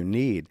whatever it is you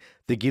need.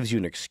 That gives you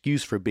an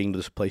excuse for being to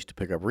this place to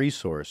pick up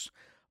resource,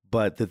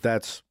 but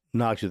that's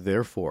not actually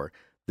there for.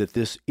 That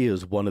this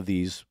is one of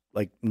these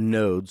like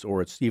nodes,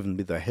 or it's even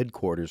the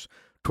headquarters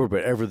toward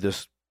whatever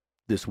this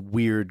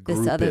weird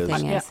group other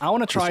thing Yeah, I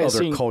want to try this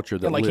other seeing, culture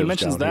that like he lives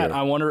mentions down that. here.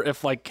 I wonder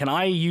if like, can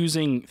I,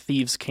 using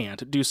Thieves'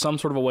 Cant, do some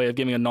sort of a way of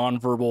giving a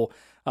nonverbal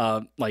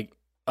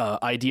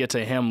idea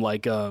to him,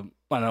 like I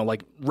don't know,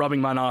 like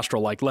rubbing my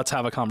nostril, like let's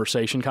have a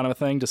conversation kind of a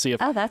thing, to see if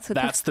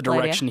that's the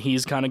direction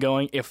he's kind of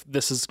going. If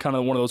this is kind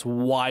of one of those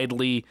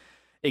widely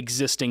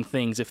existing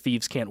things, if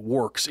Thieves' Cant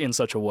works in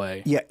such a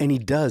way. Yeah, and he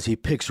does. He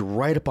picks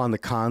right up on the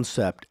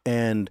concept,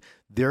 and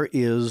there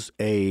is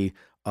a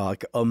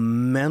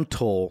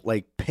mental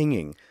like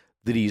pinging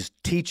that he's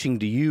teaching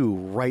to you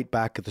right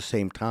back at the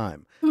same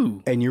time.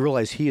 Ooh. And you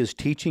realize he is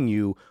teaching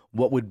you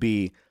what would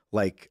be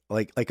like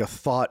a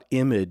thought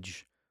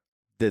image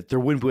that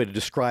there wouldn't be a way to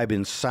describe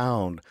in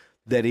sound,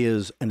 that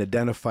is an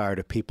identifier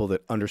to people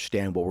that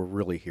understand what we're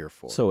really here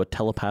for. So a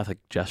telepathic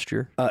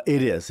gesture?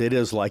 It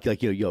is like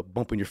you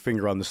bumping your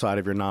finger on the side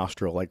of your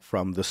nostril, like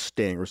from the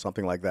sting or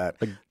something like that.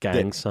 A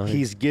gang That sign?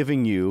 He's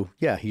giving you,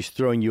 he's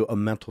throwing you a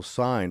mental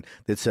sign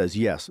that says,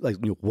 yes, like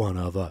one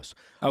of us.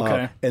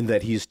 Okay. And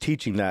that he's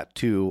teaching that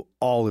to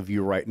all of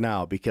you right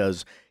now,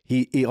 because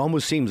he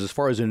almost seems, as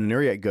far as an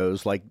Eneriac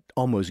goes, like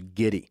almost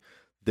giddy,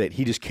 that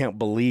he just can't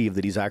believe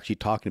that he's actually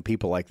talking to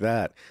people like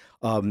that.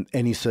 And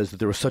he says that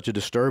there was such a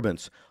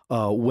disturbance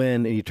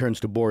and he turns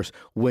to Boris,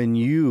 when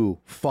you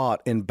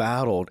fought and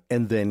battled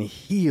and then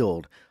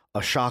healed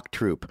a shock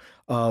troop,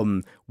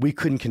 we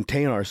couldn't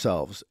contain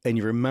ourselves. And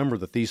you remember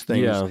that these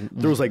things,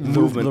 there was like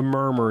movement. The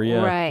murmur,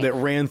 Right. That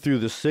ran through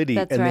the city,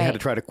 That's and they had right. to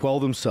try to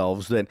quell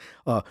themselves, that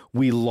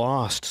we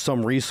lost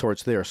some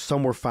resource there.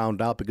 Some were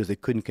found out because they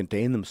couldn't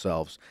contain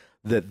themselves,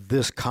 that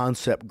this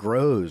concept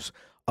grows.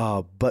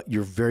 But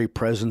your very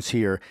presence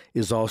here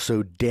is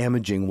also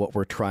damaging what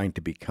we're trying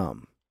to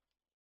become.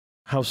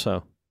 How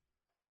so?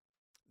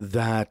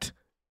 That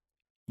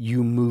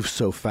you move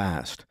so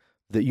fast,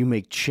 that you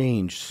make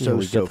change so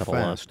we get that a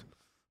lot. fast.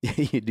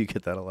 You do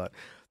get that a lot.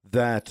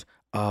 That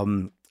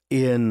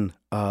in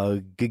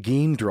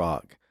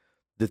Chik'Dakdahn,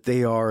 that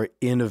they are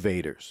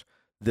innovators,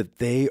 that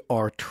they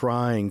are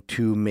trying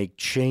to make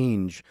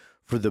change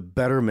for the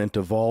betterment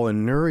of all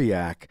in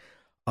Nuriak.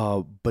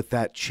 But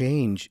that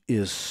change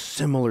is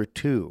similar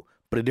to,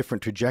 but a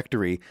different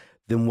trajectory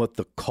than what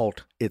the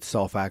cult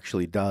itself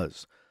actually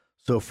does.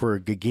 So for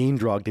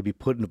Chik'Dakdahn to be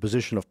put in a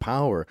position of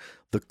power,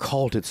 the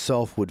cult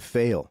itself would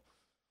fail,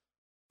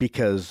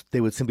 because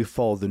they would simply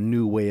follow the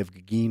new way of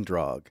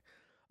Chik'Dakdahn.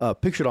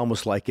 Picture it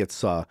almost like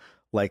it's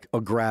like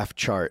a graph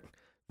chart.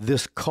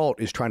 This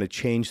cult is trying to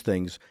change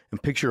things,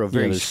 and picture a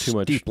very there's too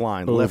much steep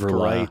line, left to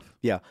overlap. right.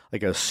 Yeah,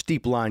 like a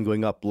steep line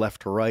going up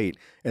left to right,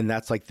 and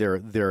that's like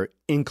their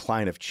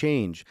incline of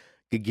change.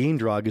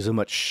 Chik'Dakdahn is a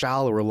much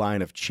shallower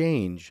line of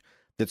change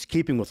that's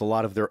keeping with a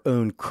lot of their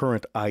own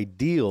current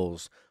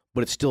ideals,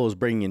 but it still is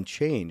bringing in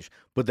change.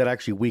 But that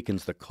actually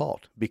weakens the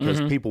cult,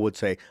 because people would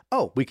say,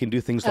 "Oh, we can do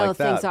things like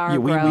that." Things are Yeah,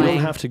 we growing. don't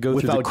have to go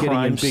through the Without getting in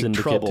crime big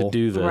syndicate trouble. to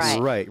do this.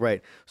 Right.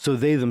 Right. So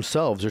they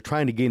themselves are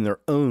trying to gain their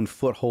own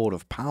foothold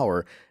of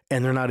power,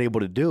 and they're not able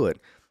to do it.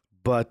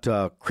 But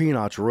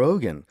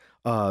Kreen'Ochrogin,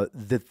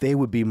 that they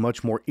would be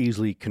much more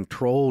easily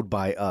controlled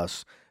by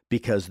us,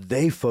 because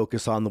they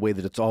focus on the way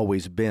that it's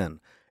always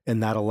been,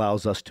 and that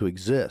allows us to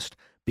exist,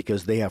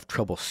 because they have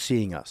trouble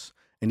seeing us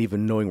and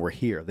even knowing we're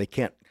here. They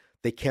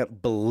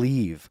can't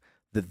believe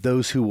that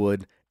those who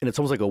would, and it's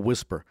almost like a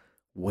whisper,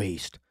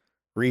 waste,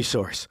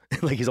 resource.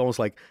 Like he's almost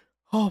like,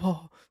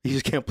 oh, he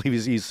just can't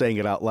believe he's saying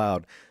it out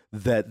loud,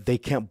 that they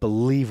can't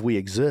believe we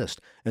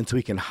exist, and so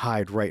he can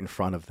hide right in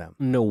front of them.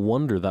 No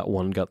wonder that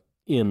one got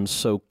in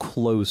so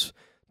close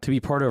to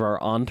be part of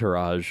our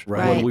entourage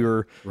Right. when we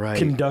were Right.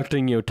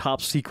 conducting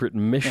top secret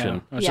mission.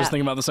 Yeah, I was Yeah. just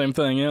thinking about the same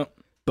thing. Yeah.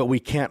 But we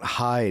can't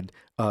hide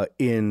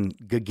in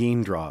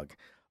Chik'Dakdahn,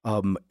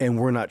 and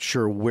we're not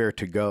sure where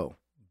to go,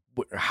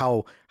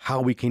 how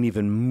we can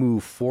even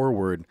move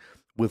forward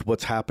with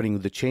what's happening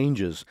with the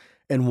changes,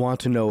 and want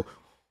to know,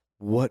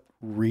 what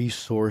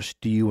resource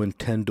do you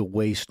intend to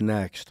waste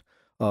next?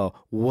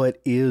 What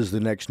is the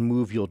next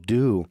move you'll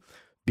do?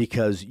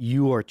 Because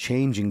you are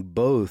changing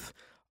both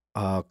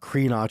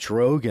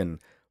Kreen'Ochrogin,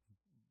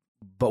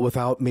 but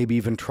without maybe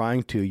even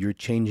trying to, you're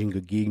changing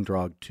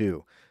Chik'Dakdahn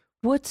too.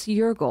 What's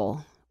your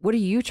goal? What are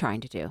you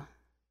trying to do?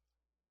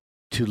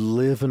 To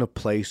live in a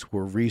place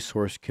where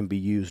resource can be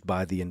used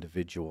by the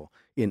individual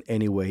in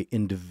any way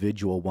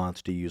individual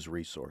wants to use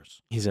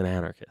resource. He's an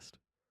anarchist.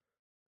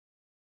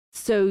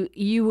 So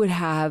you would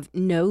have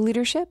no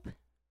leadership?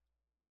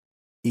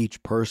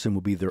 Each person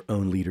will be their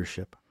own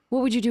leadership.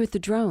 What would you do with the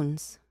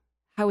drones?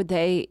 How would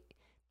they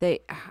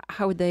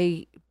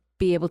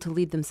be able to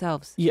lead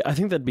themselves? Yeah, I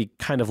think that'd be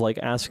kind of like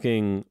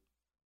asking,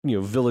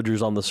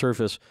 villagers on the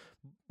surface,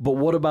 but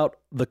what about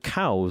the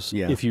cows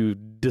if you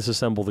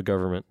disassemble the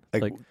government?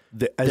 Like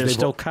they're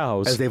still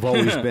cows. As they've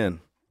always been.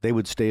 They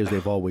would stay as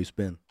they've always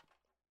been.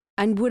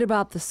 And what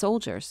about the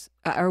soldiers?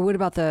 Or what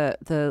about the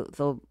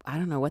I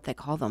don't know what they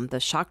call them, the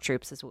shock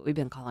troops is what we've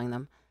been calling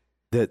them.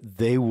 That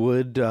they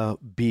would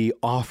be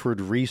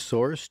offered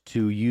resource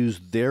to use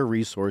their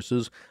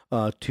resources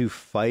to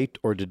fight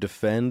or to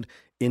defend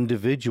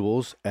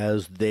individuals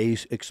as they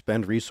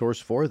expend resource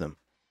for them.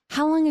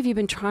 How long have you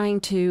been trying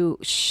to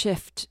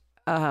shift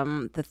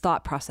the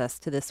thought process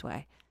to this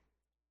way?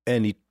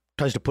 And he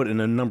tries to put it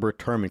in a number of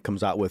terms and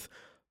comes out with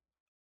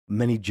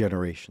many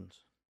generations.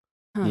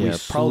 Huh. We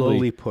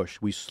slowly push.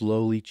 We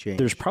slowly change.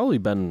 There's probably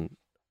been,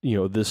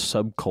 this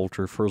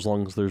subculture for as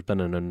long as there's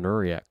been an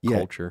Anuriac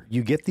culture.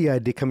 You get the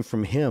idea coming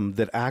from him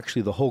that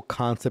actually the whole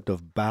concept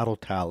of battle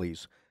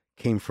tallies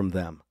came from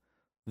them.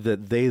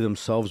 That they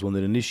themselves, when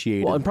they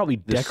initiated, and probably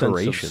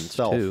decorations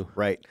self, too,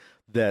 right?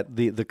 That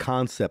the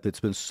concept that's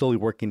been slowly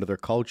working into their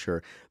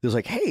culture. There's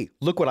like, hey,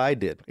 look what I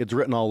did. It's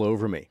written all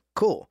over me.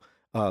 Cool.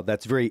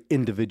 That's very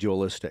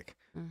individualistic,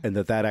 and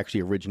that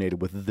actually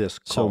originated with this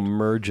cult. So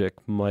Mergic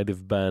might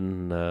have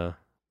been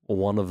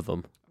one of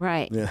them.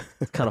 Right. Yeah.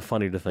 It's kind of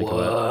funny to think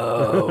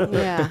about.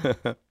 Yeah.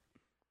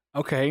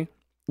 Okay.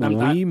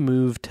 We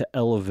moved to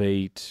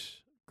elevate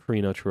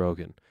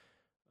Kreen'Ochrogin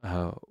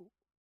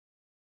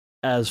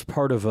as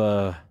part of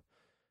a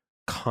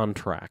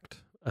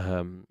contract.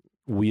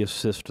 We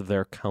assist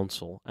their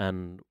council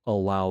and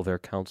allow their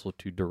council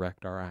to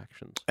direct our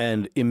actions.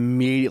 And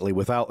immediately,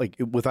 without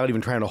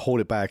even trying to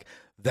hold it back,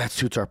 that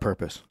suits our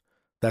purpose.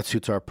 That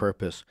suits our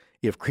purpose.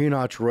 If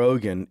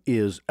Kreen'Ochrogin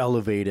is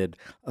elevated,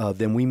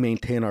 then we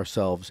maintain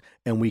ourselves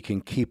and we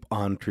can keep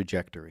on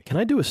trajectory. Can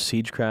I do a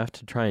siegecraft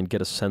to try and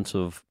get a sense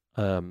of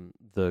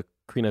the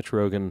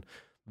Kreen'Ochrogin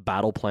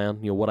battle plan?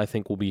 What I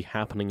think will be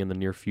happening in the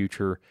near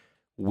future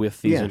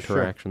with these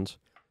interactions.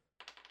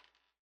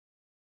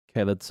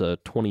 Sure. Okay, that's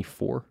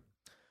 24.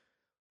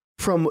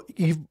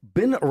 You've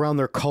been around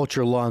their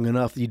culture long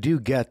enough, you do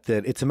get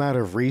that it's a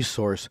matter of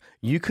resource.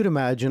 You could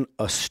imagine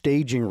a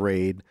staging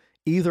raid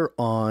either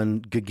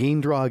on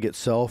Chik'Dakdahn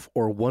itself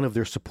or one of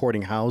their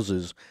supporting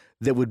houses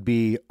that would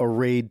be a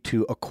raid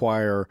to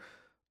acquire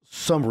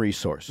some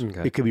resource.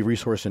 Okay. It could be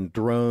resource in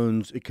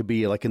drones. It could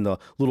be like in the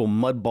little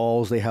mud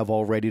balls they have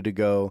all ready to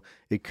go.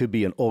 It could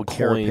be in old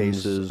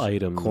carapaces,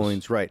 items,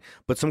 coins, right?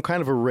 But some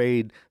kind of a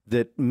raid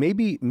that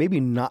maybe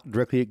not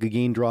directly at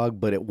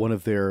Chik'Dakdahn, but at one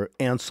of their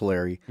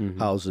ancillary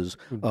houses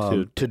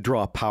to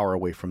draw power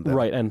away from them,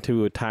 right? And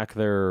to attack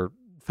their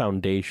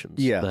foundations.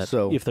 Yeah.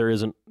 So if there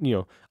isn't,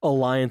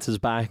 alliances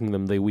backing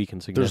them, they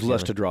weaken significantly.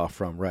 There's less to draw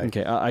from, right?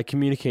 Okay. I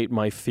communicate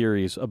my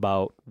theories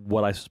about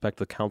what I suspect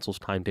the council's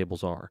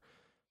timetables are.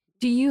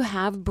 Do you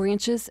have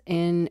branches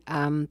in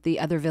the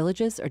other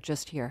villages or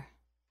just here?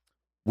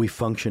 We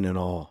function in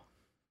all.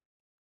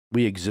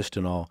 We exist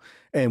in all.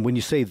 And when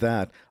you say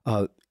that,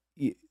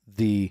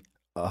 the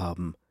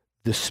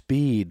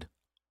speed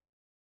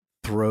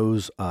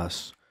throws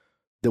us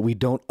that we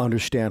don't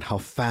understand how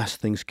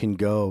fast things can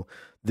go,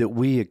 that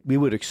we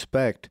would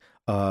expect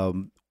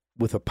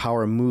with a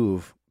power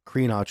move,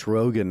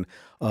 Kreen'Ochrogin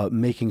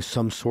making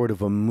some sort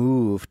of a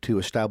move to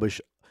establish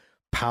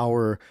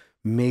power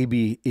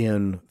maybe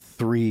in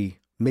 3,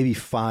 maybe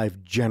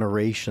 5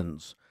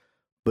 generations,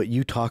 but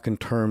you talk in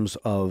terms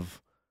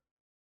of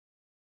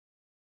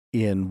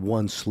in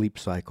 1 sleep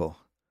cycle,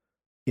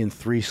 in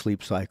 3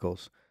 sleep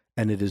cycles,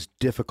 and it is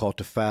difficult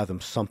to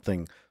fathom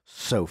something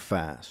so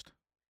fast.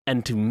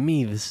 And to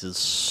me, this is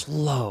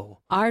slow.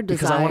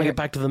 Because I want to get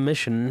back to the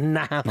mission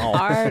now.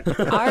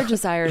 Our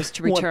desire is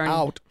to return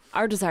out.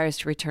 Our desire is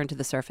to return to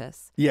the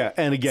surface. Yeah,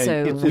 and again,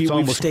 So we've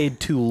almost stayed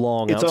too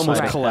long. It's almost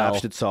outside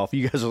collapsed hell. itself.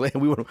 You guys,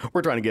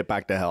 we're trying to get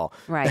back to hell,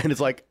 Right? And it's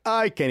like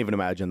I can't even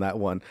imagine that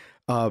one.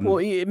 Well,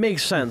 it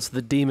makes sense.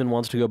 The demon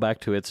wants to go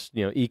back to its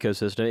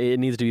ecosystem. It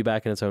needs to be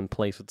back in its own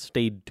place. It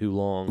stayed too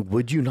long.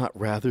 Would you not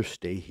rather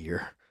stay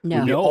here?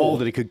 No. All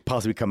that it could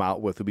possibly come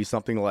out with would be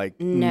something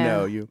like,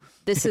 no,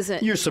 this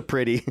isn't. You're so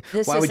pretty.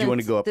 Why would you want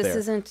to go up there?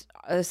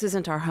 This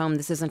isn't our home.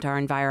 This isn't our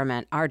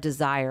environment. Our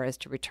desire is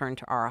to return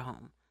to our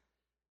home.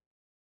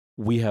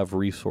 We have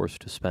resource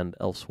to spend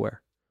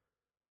elsewhere.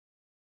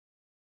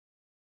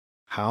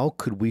 How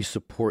could we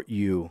support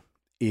you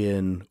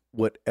in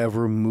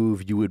whatever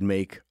move you would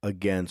make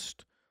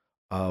against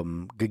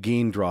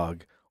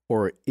Chik'Dakdahn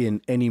or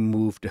in any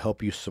move to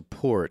help you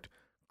support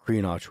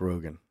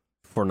Kreen'Ochrogin?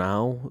 For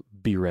now,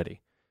 be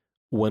ready.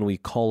 When we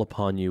call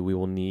upon you, we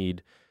will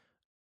need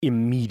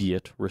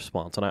immediate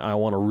response. And I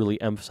want to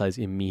really emphasize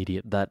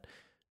immediate. That,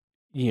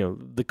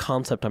 the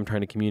concept I'm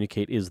trying to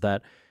communicate is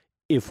that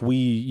if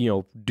we,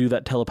 do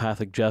that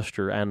telepathic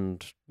gesture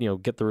and,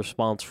 get the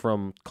response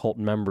from cult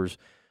members,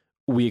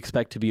 we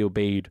expect to be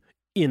obeyed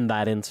in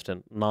that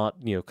instant, not,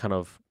 kind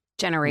of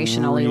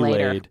generationally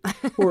later.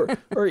 Relayed.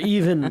 or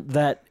even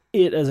that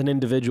it as an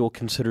individual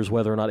considers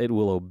whether or not it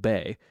will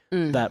obey.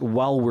 That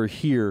while we're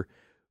here,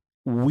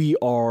 we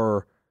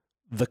are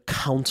the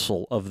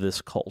counsel of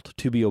this cult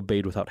to be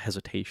obeyed without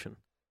hesitation.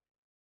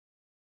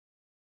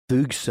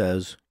 Thug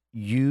says,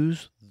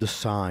 use the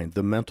sign,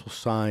 the mental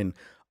sign.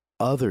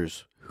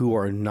 Others who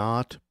are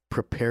not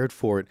prepared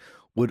for it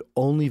would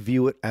only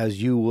view it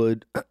as you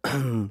would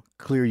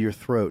clear your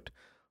throat.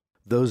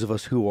 Those of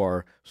us who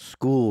are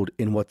schooled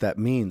in what that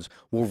means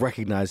will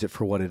recognize it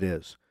for what it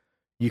is.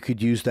 You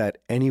could use that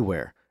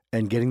anywhere,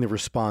 and getting the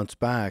response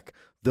back,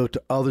 though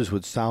to others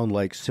would sound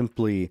like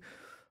simply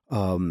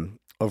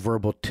a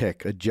verbal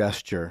tick, a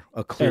gesture,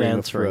 a clearing An of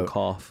answering throat.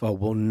 cough.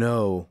 We'll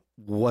know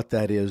what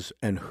that is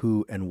and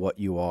who and what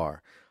you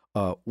are.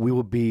 We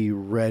will be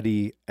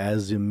ready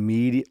as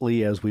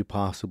immediately as we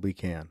possibly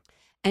can.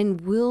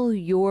 And will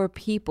your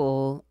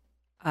people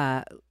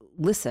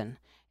listen?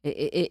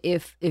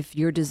 If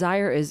your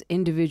desire is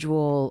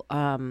individual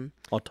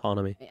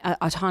Autonomy.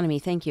 autonomy,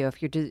 thank you.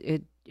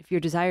 If your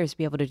desire is to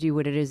be able to do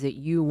what it is that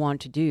you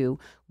want to do,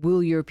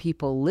 will your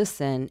people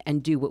listen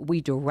and do what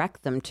we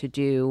direct them to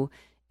do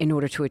in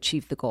order to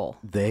achieve the goal?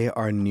 They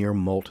are near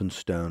molten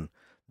stone.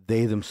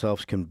 They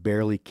themselves can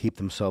barely keep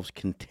themselves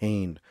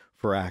contained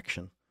for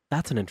action.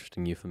 That's an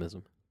interesting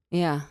euphemism.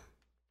 Yeah.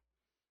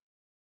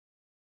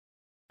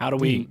 How do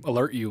we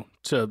alert you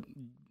to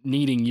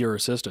needing your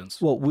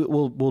assistance? Well,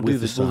 we'll do the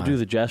this. We'll do sign.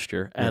 the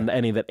gesture, and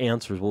any that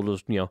answers, we'll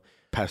just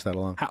Pass that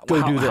along.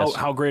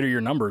 How great are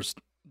your numbers?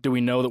 Do we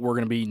know that we're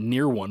going to be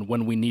near one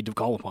when we need to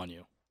call upon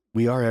you?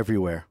 We are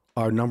everywhere.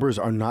 Our numbers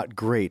are not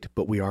great,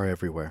 but we are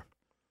everywhere.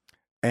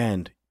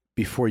 And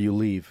before you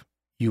leave,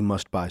 you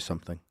must buy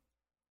something.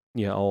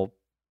 Yeah,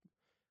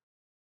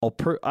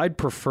 I'd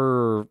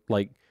prefer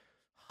like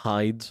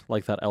hides,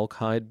 like that elk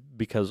hide,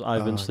 because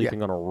I've been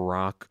sleeping on a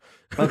rock.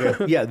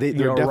 Okay. Yeah, they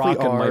definitely rock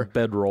in my are.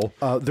 bedroll.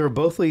 They're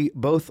both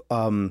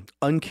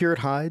uncured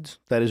hides,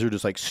 that is, are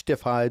just like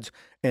stiff hides,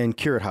 and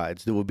cured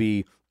hides that will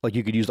be like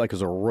you could use like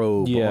as a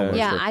robe. Yeah. almost,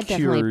 Yeah, or- I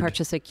definitely cured,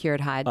 purchase a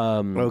cured hide.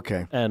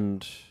 Okay.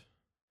 And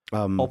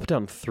I'll put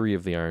down 3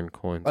 of the iron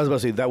coins. I was about to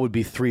say that would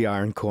be 3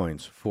 iron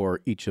coins for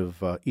each of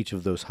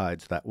those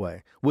hides that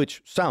way,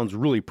 which sounds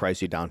really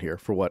pricey down here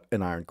for what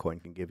an iron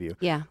coin can give you.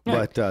 Yeah.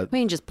 But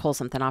We can just pull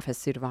something off his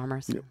suit of armor.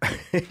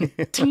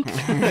 it's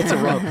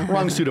a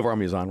wrong suit of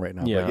armor he's on right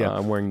now. Yeah, but yeah.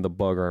 I'm wearing the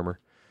bug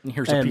armor.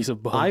 Here's And a piece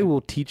of bug. I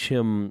will teach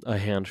him a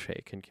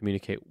handshake and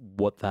communicate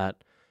what that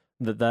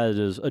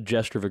is a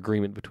gesture of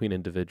agreement between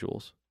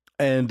individuals.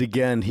 And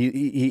again,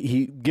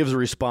 he gives a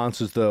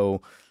response as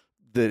though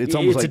that it's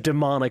almost a like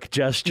demonic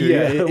gesture.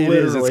 yeah, it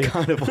is. literally. It's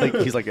kind of like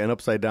he's like an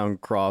upside down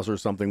cross or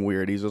something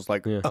weird. He's just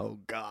like, Yeah. oh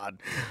God.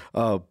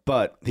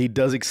 But he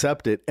does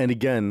accept it. And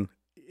again,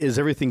 as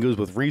everything goes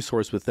with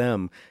resource with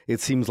them, it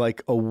seems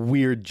like a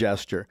weird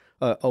gesture,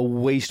 a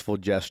wasteful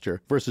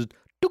gesture versus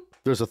doop,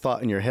 there's a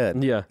thought in your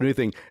head. Yeah.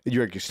 Anything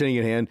you're extending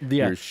your hand,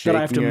 Yeah, you're shaking that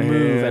I have to your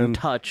move hand, and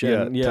touch.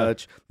 And,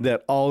 touch.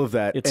 That all of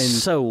that. It's and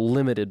so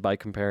limited by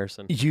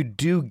comparison. you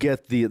do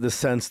get the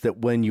sense that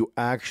when you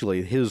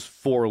actually, his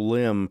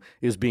forelimb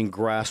is being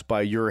grasped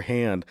by your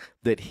hand,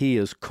 that he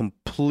is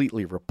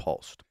completely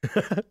repulsed.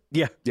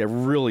 Yeah. Yeah,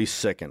 really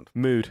sickened.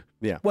 Mood.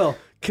 Yeah. Well,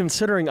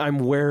 considering I'm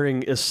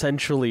wearing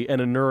essentially an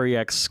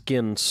Anuriak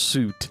skin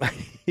suit.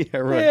 Yeah,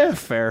 right. Yeah,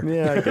 fair.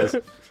 Yeah, I guess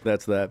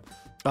that's that.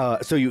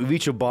 So you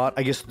each have bought,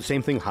 I guess, the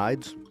same thing,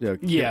 hides?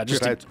 Yeah,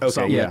 just to hides. Okay,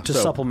 supplement. yeah. To so,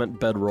 supplement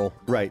bedroll.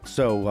 Right.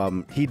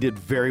 So he did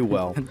very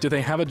well. Do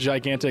they have a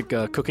gigantic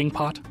cooking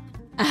pot?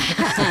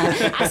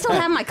 I still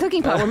have my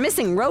cooking pot. We're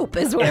missing rope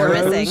is what we're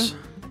missing.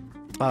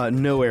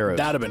 No arrows.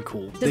 That'd have been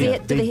cool. Does he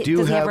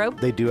have rope?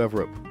 They do have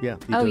rope. Yeah.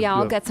 he Oh does- yeah, do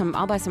I'll have- get some.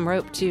 I'll buy some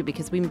rope too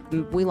because we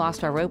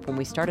lost our rope when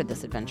we started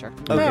this adventure.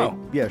 Okay. No.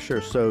 Yeah,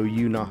 sure. So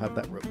you now have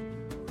that rope.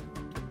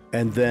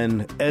 And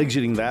then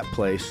exiting that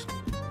place,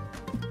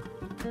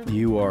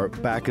 you are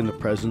back in the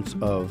presence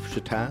of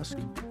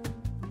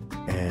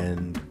Chik'Dakdahn,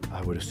 and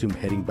I would assume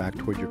heading back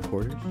toward your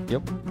quarters.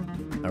 Yep.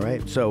 All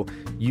right. So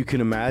you can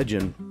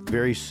imagine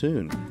very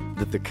soon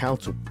that the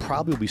council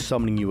probably will be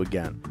summoning you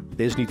again.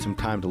 They just need some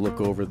time to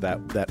look over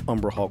that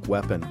Umber Hulk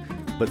weapon,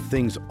 but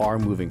things are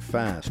moving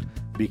fast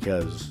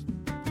because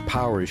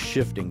power is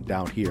shifting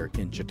down here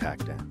in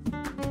Chik'Dakdahn.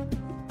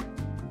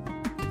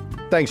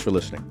 Thanks for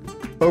listening.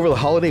 Over the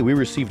holiday, we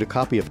received a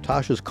copy of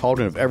Tasha's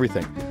Cauldron of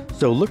Everything,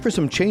 so look for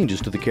some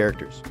changes to the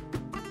characters.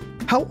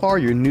 How are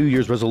your New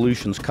Year's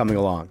resolutions coming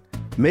along?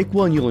 Make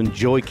one you'll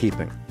enjoy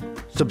keeping.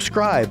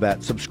 Subscribe at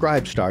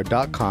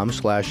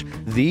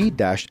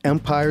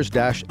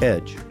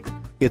subscribestar.com/the-empires-edge.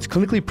 It's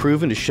clinically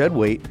proven to shed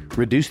weight,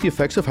 reduce the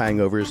effects of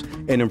hangovers,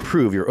 and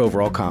improve your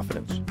overall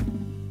confidence.